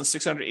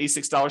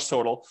 $15,686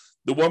 total.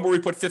 The one where we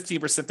put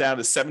 15% down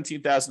is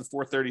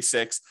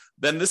 $17,436.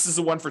 Then this is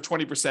the one for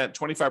 20%,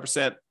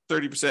 25%,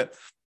 30%,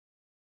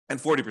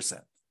 and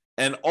 40%.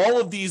 And all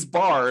of these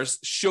bars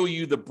show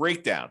you the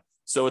breakdown.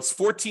 So it's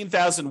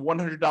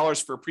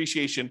 $14,100 for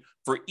appreciation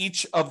for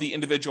each of the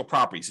individual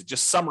properties. It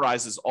just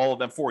summarizes all of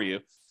them for you.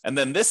 And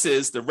then this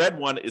is, the red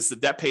one is the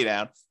debt pay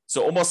down.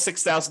 So almost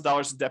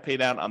 $6,000 in debt pay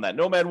down on that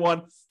Nomad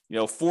one,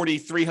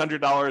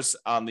 $4,300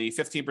 on the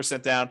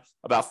 15% down,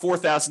 about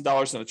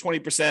 $4,000 on the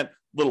 20%, a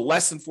little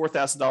less than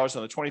 $4,000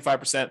 on the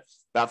 25%,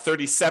 about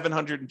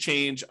 $3,700 and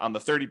change on the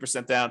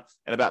 30% down,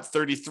 and about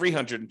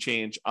 $3,300 and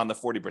change on the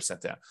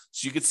 40% down.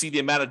 So you can see the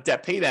amount of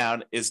debt pay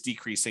down is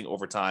decreasing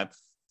over time.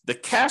 The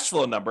cash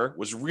flow number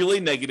was really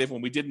negative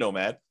when we did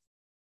Nomad,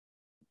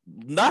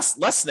 not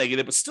less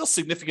negative, but still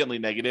significantly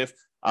negative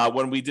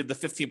when we did the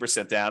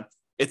 15% down.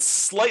 It's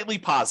slightly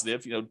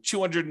positive,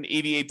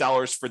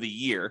 $288 for the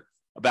year,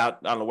 about,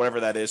 I don't know, whatever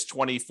that is,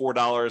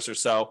 $24 or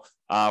so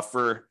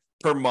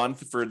per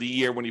month for the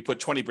year when you put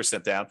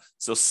 20% down.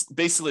 So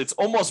basically it's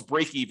almost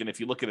break even if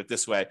you look at it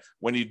this way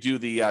when you do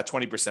the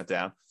 20%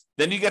 down.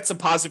 Then you get some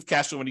positive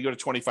cash flow when you go to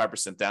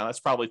 25% down.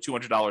 That's probably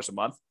 $200 a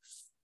month.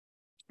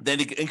 Then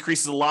it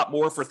increases a lot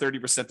more for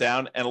 30%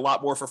 down and a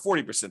lot more for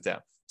 40% down.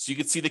 So you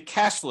can see the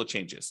cash flow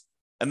changes.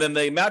 And then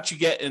the amount you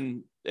get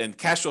in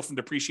cash flow from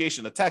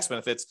depreciation, the tax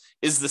benefits,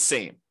 is the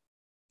same.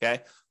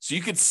 Okay. So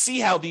you can see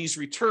how these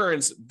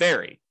returns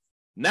vary.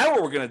 Now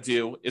what we're going to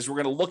do is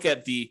we're going to look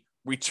at the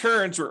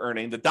returns we're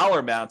earning, the dollar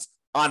amounts,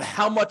 on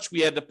how much we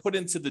had to put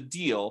into the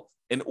deal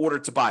in order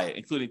to buy it,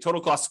 including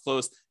total cost to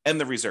close and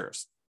the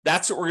reserves.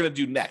 That's what we're going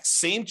to do next.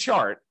 Same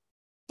chart,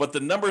 but the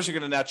numbers are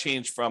going to now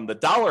change from the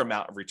dollar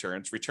amount of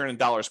returns, return in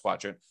dollars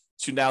quadrant,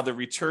 to now the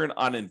return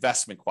on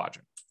investment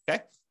quadrant.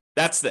 Okay,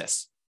 that's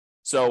this.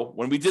 So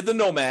when we did the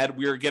Nomad,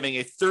 we were getting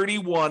a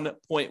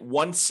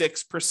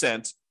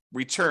 31.16%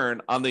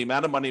 return on the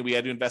amount of money we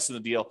had to invest in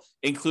the deal,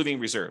 including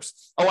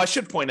reserves. Oh, I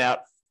should point out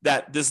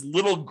that this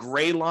little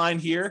gray line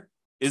here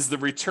is the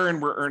return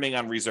we're earning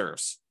on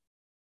reserves.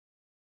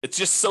 It's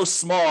just so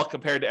small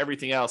compared to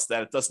everything else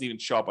that it doesn't even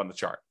show up on the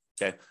chart.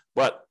 Okay,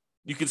 but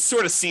you can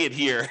sort of see it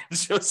here. It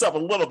shows up a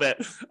little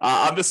bit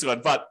on this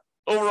one, but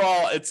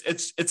overall,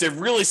 it's a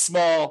really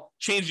small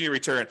change in your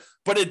return,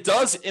 but it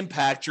does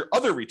impact your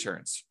other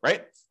returns,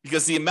 right?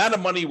 Because the amount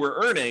of money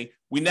we're earning,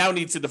 we now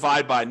need to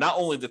divide by not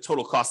only the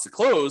total cost to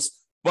close,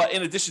 But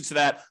in addition to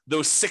that,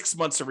 those 6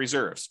 months of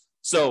reserves.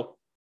 So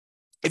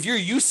if you're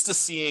used to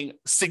seeing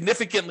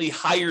significantly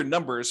higher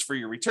numbers for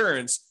your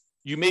returns,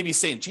 you may be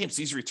saying, James,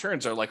 these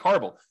returns are like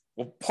horrible.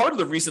 Well, part of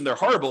the reason they're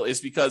horrible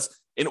is because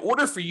in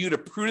order for you to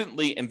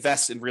prudently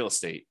invest in real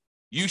estate,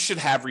 you should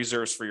have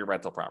reserves for your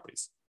rental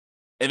properties.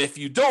 And if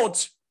you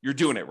don't, you're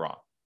doing it wrong.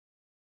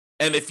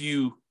 And if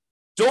you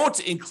don't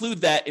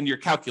include that in your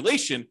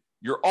calculation,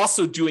 you're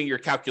also doing your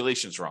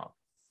calculations wrong.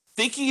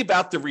 Thinking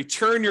about the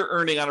return you're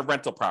earning on a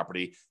rental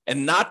property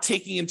and not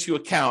taking into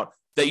account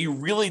that you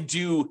really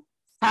do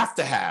have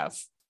to have,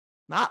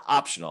 not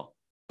optional,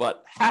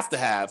 but have to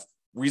have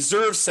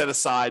reserves set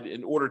aside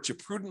in order to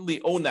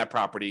prudently own that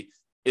property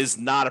is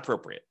not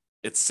appropriate.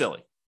 It's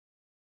silly.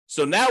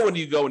 So now when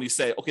you go and you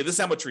say, okay, this is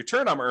how much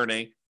return I'm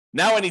earning,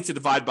 now I need to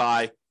divide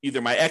by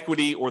either my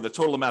equity or the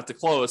total amount to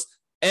close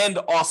and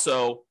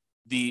also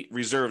the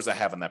reserves I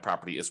have on that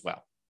property as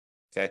well.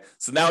 Okay,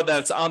 so now that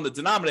it's on the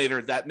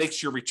denominator, that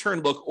makes your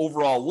return look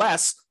overall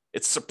less.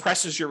 It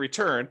suppresses your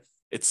return.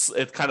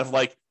 It kind of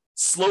like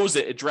slows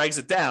it. It drags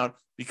it down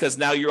because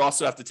now you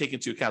also have to take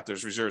into account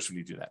those reserves when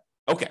you do that.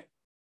 Okay,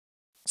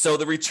 so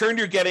the return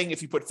you're getting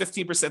if you put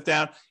 15%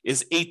 down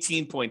is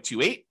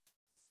 18.28.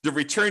 The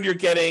return you're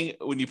getting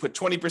when you put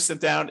 20%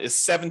 down is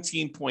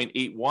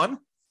 17.81.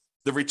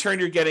 The return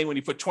you're getting when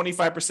you put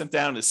 25%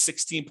 down is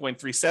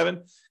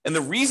 16.37. And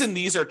the reason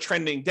these are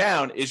trending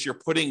down is you're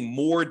putting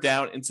more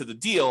down into the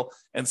deal.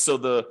 And so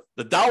the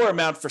dollar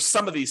amount for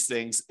some of these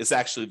things is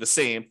actually the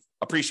same,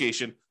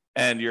 appreciation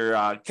and your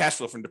cash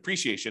flow from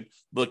depreciation.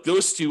 Look,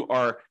 those two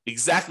are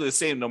exactly the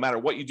same no matter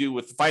what you do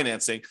with the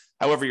financing.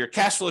 However, your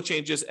cash flow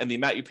changes and the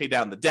amount you pay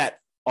down the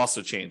debt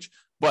also change.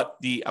 But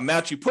the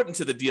amount you put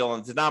into the deal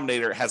on the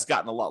denominator has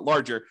gotten a lot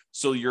larger.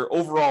 So your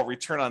overall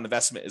return on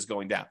investment is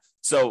going down.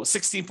 So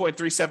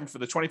 16.37 for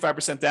the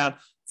 25% down,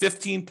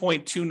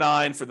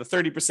 15.29 for the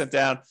 30%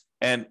 down,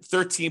 and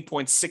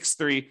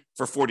 13.63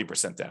 for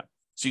 40% down.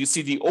 So you can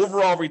see the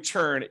overall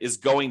return is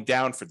going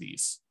down for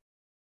these.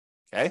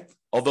 Okay.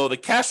 Although the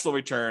cash flow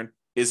return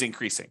is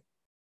increasing.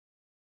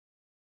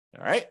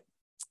 All right.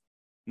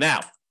 Now,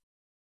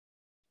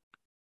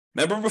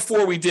 remember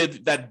before we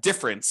did that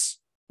difference,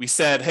 we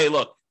said, hey,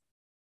 look,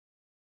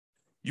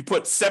 you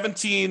put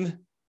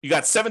you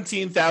got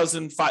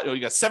 $1,750,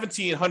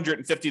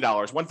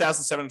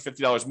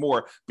 $1,750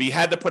 more, but you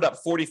had to put up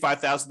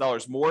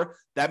 $45,000 more.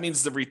 That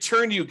means the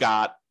return you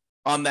got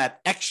on that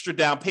extra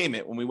down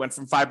payment when we went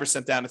from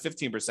 5% down to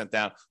 15%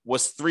 down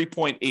was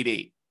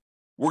 3.88.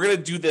 We're going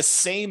to do this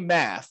same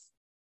math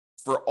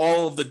for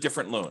all of the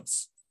different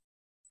loans.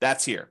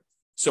 That's here.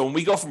 So when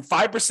we go from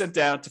 5%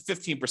 down to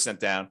 15%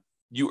 down,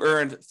 you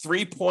earned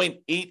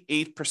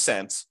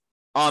 3.88%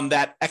 on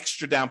that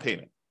extra down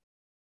payment.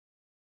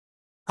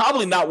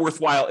 Probably not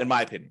worthwhile, in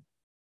my opinion.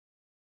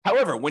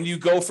 However, when you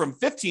go from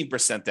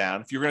 15%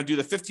 down, if you're going to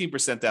do the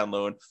 15% down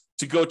loan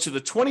to go to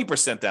the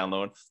 20% down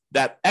loan,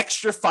 that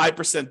extra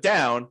 5%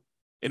 down,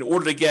 in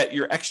order to get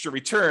your extra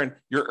return,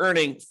 you're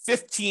earning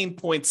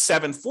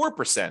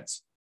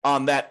 15.74%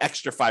 on that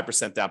extra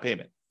 5% down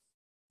payment.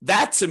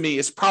 That to me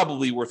is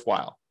probably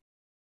worthwhile.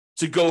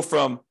 To come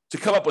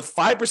up with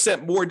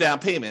 5% more down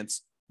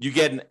payments, you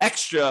get an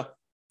extra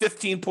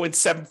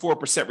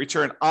 15.74%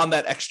 return on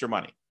that extra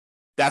money.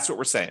 That's what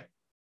we're saying.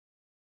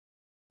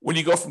 When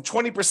you go from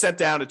 20%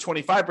 down to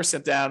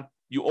 25% down,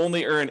 you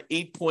only earn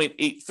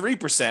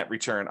 8.83%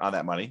 return on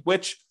that money,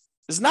 which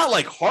is not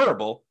like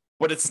horrible,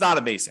 but it's not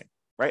amazing,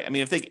 right? I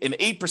mean, I think an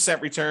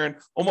 8% return,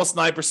 almost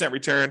 9%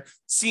 return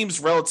seems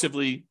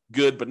relatively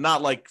good, but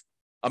not like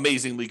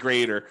amazingly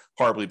great or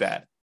horribly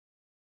bad.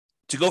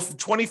 To go from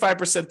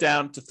 25%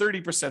 down to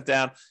 30%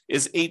 down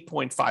is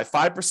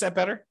 8.55%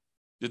 better.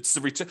 It's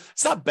the return.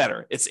 It's not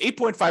better. It's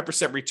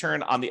 8.5%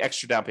 return on the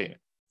extra down payment.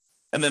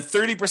 And then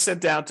 30%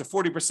 down to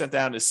 40%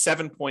 down is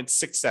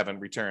 7.67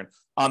 return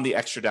on the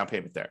extra down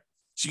payment there.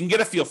 So you can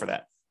get a feel for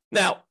that.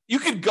 Now, you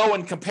could go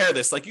and compare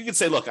this. Like you could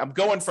say, look, I'm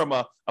going from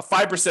a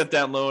 5%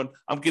 down loan.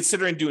 I'm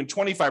considering doing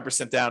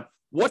 25% down.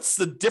 What's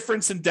the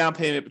difference in down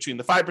payment between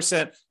the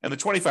 5% and the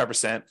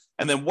 25%?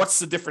 And then what's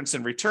the difference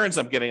in returns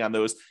I'm getting on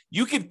those?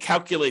 You could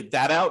calculate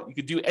that out. You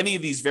could do any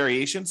of these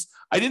variations.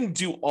 I didn't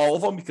do all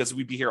of them because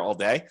we'd be here all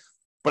day,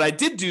 but I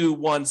did do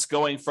ones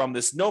going from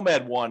this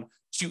Nomad one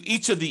to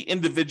each of the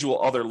individual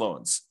other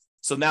loans.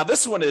 So now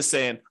this one is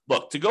saying,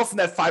 look, to go from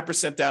that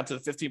 5% down to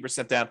the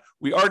 15% down,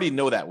 we already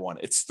know that one.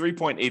 It's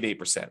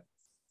 3.88%.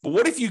 But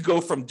what if you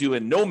go from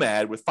doing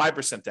Nomad with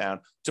 5%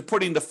 down to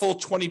putting the full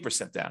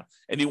 20% down?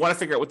 And you want to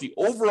figure out what the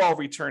overall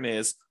return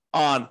is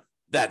on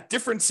that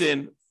difference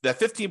in that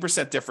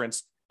 15%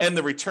 difference and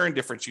the return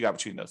difference you got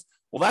between those.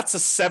 Well, that's a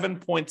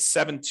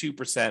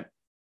 7.72%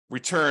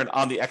 return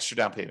on the extra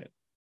down payment.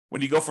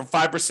 When you go from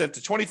 5% to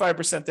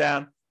 25%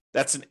 down,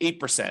 that's an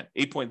 8%,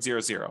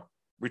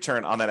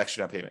 return on that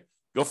extra down payment.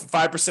 Go from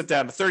 5%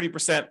 down to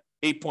 30%,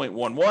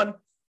 8.11,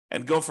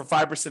 and go from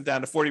 5%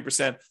 down to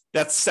 40%,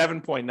 that's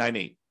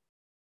 7.98.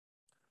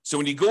 So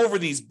when you go over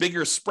these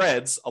bigger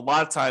spreads, a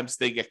lot of times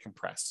they get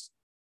compressed,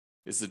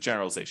 is the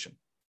generalization.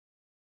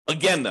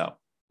 Again, though,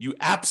 you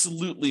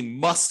absolutely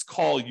must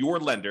call your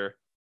lender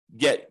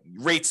get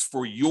rates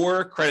for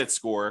your credit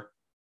score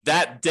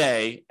that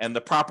day and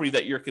the property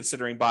that you're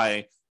considering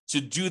buying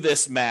to do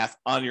this math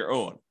on your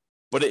own.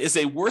 But it is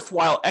a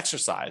worthwhile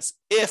exercise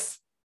if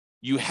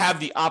you have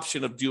the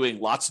option of doing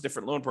lots of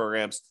different loan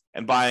programs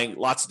and buying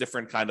lots of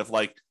different kind of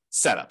like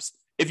setups.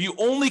 If you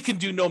only can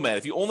do Nomad,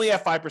 if you only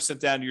have 5%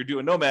 down, you're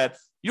doing Nomad,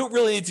 you don't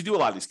really need to do a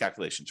lot of these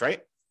calculations, right?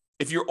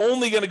 If you're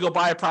only going to go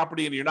buy a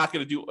property and you're not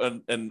going to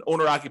do an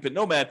owner-occupant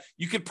Nomad,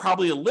 you could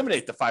probably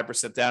eliminate the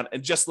 5% down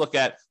and just look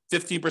at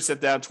 15%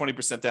 down,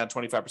 20% down,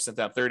 25%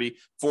 down, 30,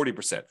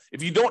 40%.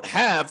 If you don't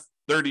have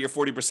 30 or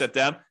 40%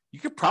 down, you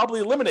could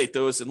probably eliminate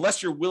those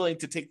unless you're willing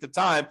to take the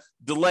time,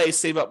 delay,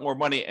 save up more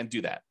money, and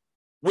do that,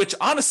 which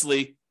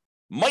honestly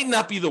might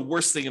not be the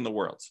worst thing in the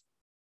world.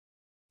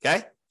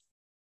 Okay?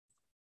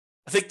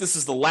 I think this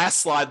is the last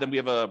slide, then we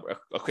have a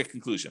quick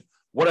conclusion.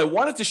 What I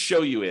wanted to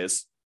show you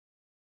is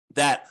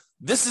that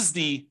this is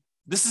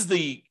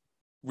the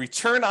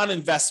return on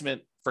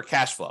investment for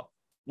cash flow,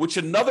 which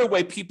another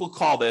way people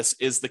call this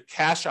is the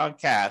cash on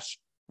cash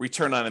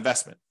return on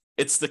investment.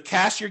 It's the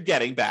cash you're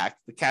getting back,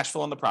 the cash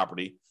flow on the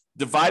property,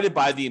 divided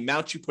by the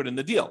amount you put in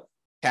the deal.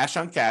 Cash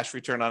on cash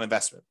return on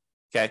investment.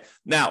 Okay.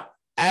 Now,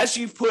 as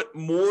you put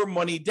more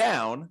money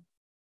down,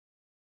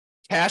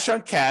 cash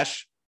on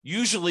cash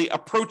usually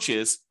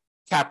approaches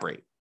cap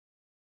rate.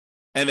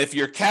 And if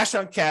your cash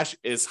on cash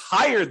is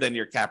higher than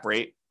your cap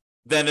rate,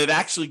 then it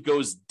actually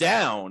goes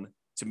down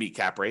to meet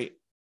cap rate.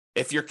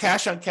 If your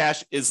cash on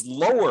cash is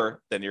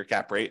lower than your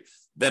cap rate,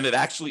 then it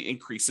actually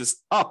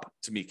increases up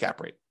to meet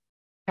cap rate.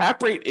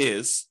 Cap rate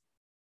is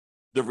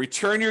the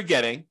return you're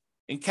getting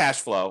in cash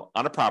flow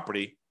on a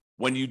property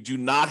when you do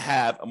not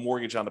have a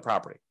mortgage on the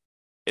property.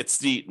 It's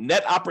the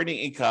net operating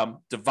income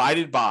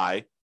divided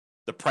by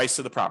the price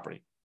of the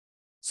property.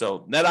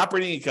 So net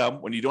operating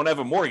income, when you don't have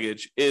a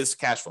mortgage, is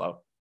cash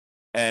flow.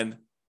 And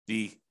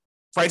the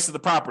price of the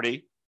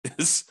property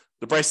is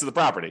the price of the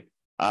property.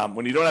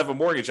 When you don't have a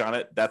mortgage on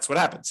it, that's what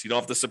happens. You don't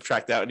have to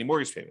subtract out any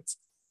mortgage payments.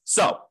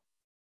 So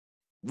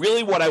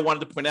really what I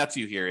wanted to point out to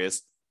you here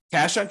is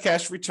cash on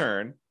cash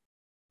return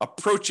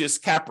approaches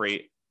cap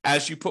rate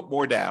as you put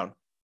more down.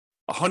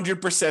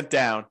 100%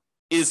 down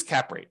is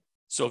cap rate.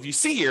 So if you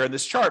see here in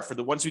this chart for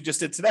the ones we just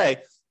did today,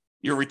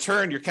 your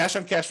return, your cash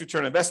on cash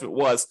return on investment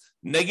was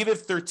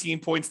negative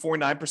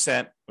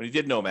 13.49% when you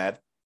did Nomad,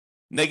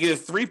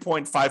 negative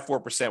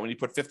 3.54% when you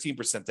put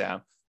 15%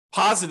 down,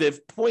 positive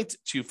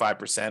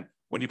 0.25%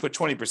 when you put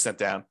 20%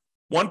 down,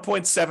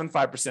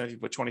 1.75% if you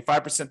put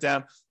 25%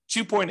 down,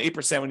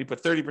 2.8% when you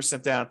put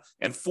 30% down,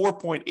 and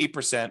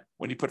 4.8%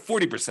 when you put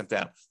 40%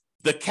 down.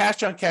 The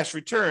cash on cash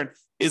return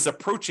is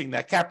approaching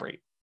that cap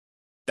rate.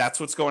 That's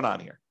what's going on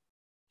here.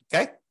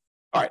 Okay?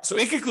 All right. So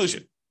in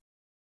conclusion,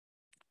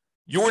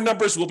 your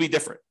numbers will be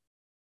different.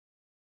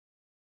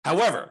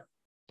 However,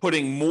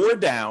 putting more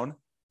down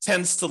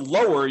tends to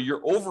lower your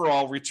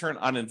overall return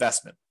on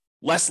investment.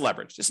 Less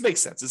leverage. This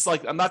makes sense. It's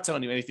like I'm not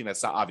telling you anything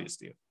that's not obvious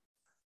to you.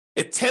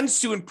 It tends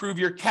to improve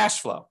your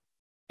cash flow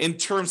in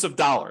terms of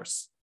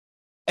dollars.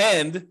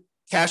 And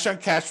cash on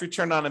cash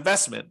return on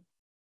investment,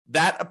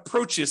 that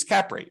approaches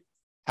cap rate.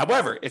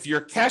 However, if your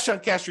cash on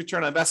cash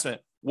return on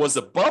investment was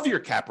above your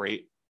cap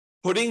rate,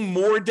 putting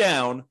more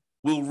down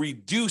will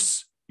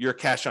reduce your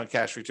cash on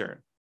cash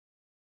return.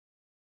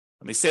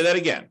 Let me say that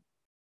again.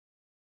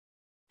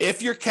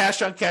 If your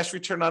cash on cash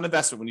return on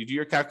investment, when you do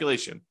your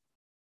calculation,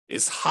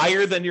 is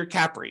higher than your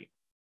cap rate,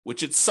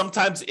 which it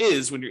sometimes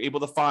is when you're able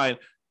to find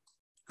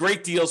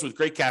great deals with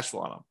great cash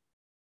flow on them.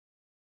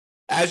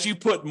 As you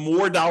put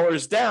more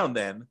dollars down,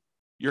 then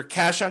your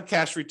cash on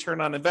cash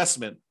return on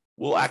investment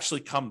will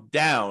actually come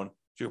down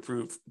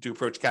to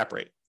approach cap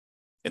rate.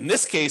 In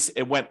this case,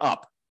 it went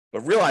up,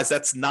 but realize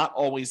that's not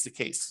always the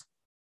case.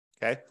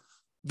 Okay.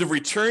 The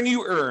return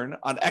you earn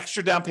on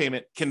extra down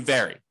payment can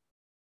vary.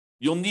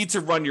 You'll need to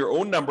run your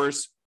own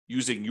numbers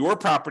using your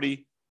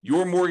property,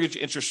 your mortgage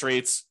interest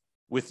rates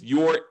with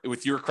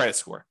your credit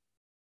score.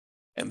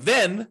 And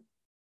then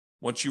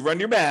once you run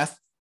your math,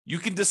 you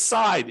can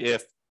decide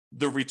if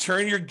the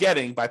return you're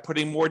getting by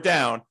putting more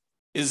down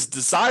is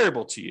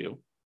desirable to you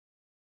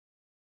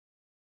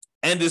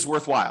and is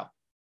worthwhile.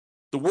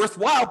 The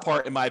worthwhile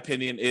part, in my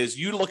opinion, is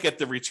you look at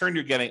the return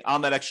you're getting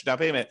on that extra down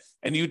payment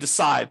and you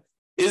decide,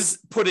 is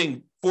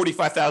putting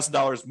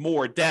 $45,000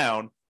 more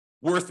down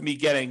worth me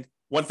getting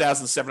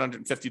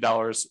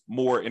 $1,750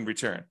 more in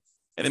return?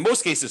 And in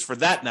most cases, for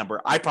that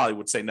number, I probably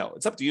would say no.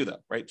 It's up to you,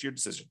 though, right? It's your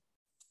decision.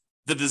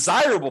 The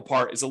desirable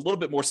part is a little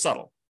bit more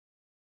subtle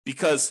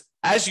because,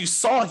 as you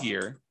saw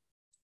here,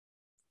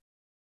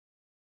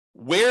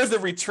 where the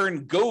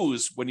return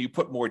goes when you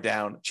put more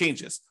down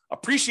changes.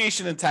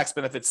 Appreciation and tax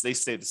benefits, they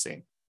stay the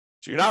same.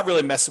 So you're not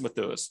really messing with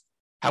those.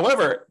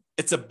 However,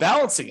 it's a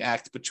balancing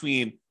act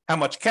between how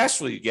much cash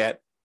flow you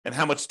get and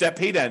how much debt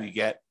pay down you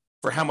get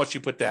for how much you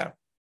put down.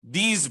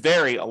 These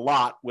vary a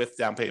lot with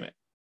down payment.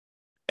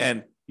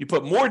 And you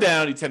put more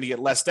down, you tend to get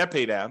less debt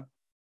pay down,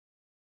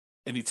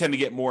 and you tend to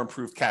get more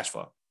improved cash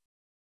flow.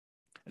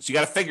 And so you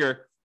got to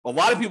figure, a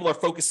lot of people are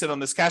focusing on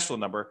this cash flow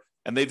number.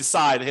 and they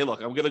decide, hey,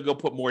 look, I'm going to go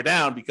put more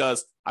down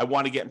because I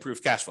want to get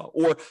improved cash flow,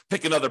 or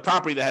pick another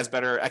property that has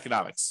better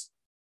economics,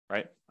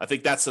 right? I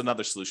think that's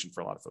another solution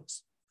for a lot of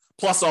folks.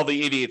 Plus all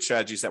the 88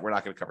 strategies that we're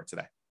not going to cover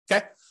today.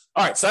 Okay.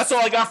 All right. So that's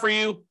all I got for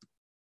you.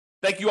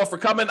 Thank you all for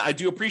coming. I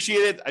do appreciate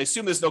it. I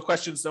assume there's no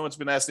questions. No one's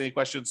been asking any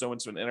questions. No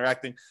one's been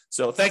interacting.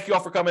 So thank you all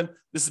for coming.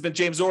 This has been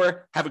James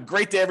Orr. Have a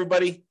great day,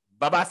 everybody.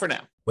 Bye-bye for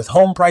now. With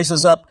home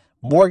prices up,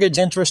 mortgage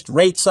interest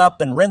rates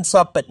up, and rents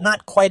up, but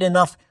not quite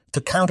enough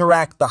to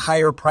counteract the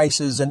higher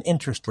prices and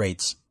interest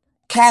rates,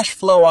 cash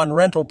flow on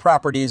rental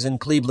properties in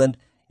Cleveland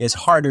is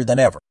harder than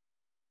ever.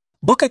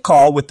 Book a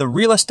call with the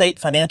Real Estate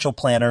Financial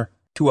Planner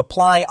to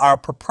apply our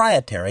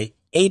proprietary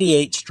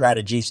 88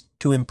 strategies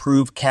to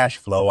improve cash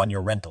flow on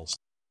your rentals.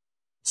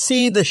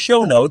 See the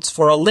show notes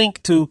for a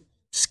link to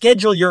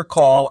schedule your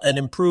call and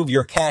improve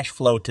your cash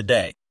flow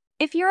today.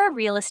 If you're a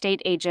real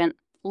estate agent,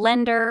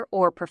 lender,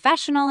 or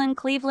professional in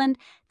Cleveland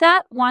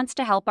that wants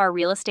to help our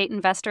real estate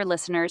investor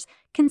listeners,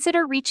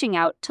 consider reaching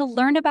out to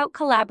learn about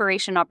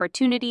collaboration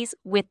opportunities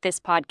with this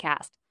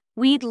podcast.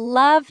 We'd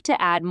love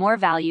to add more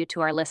value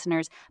to our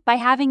listeners by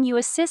having you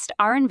assist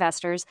our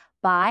investors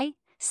buy,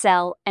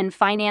 sell, and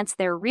finance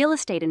their real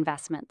estate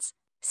investments.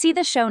 See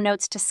the show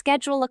notes to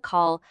schedule a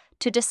call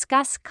to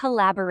discuss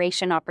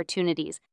collaboration opportunities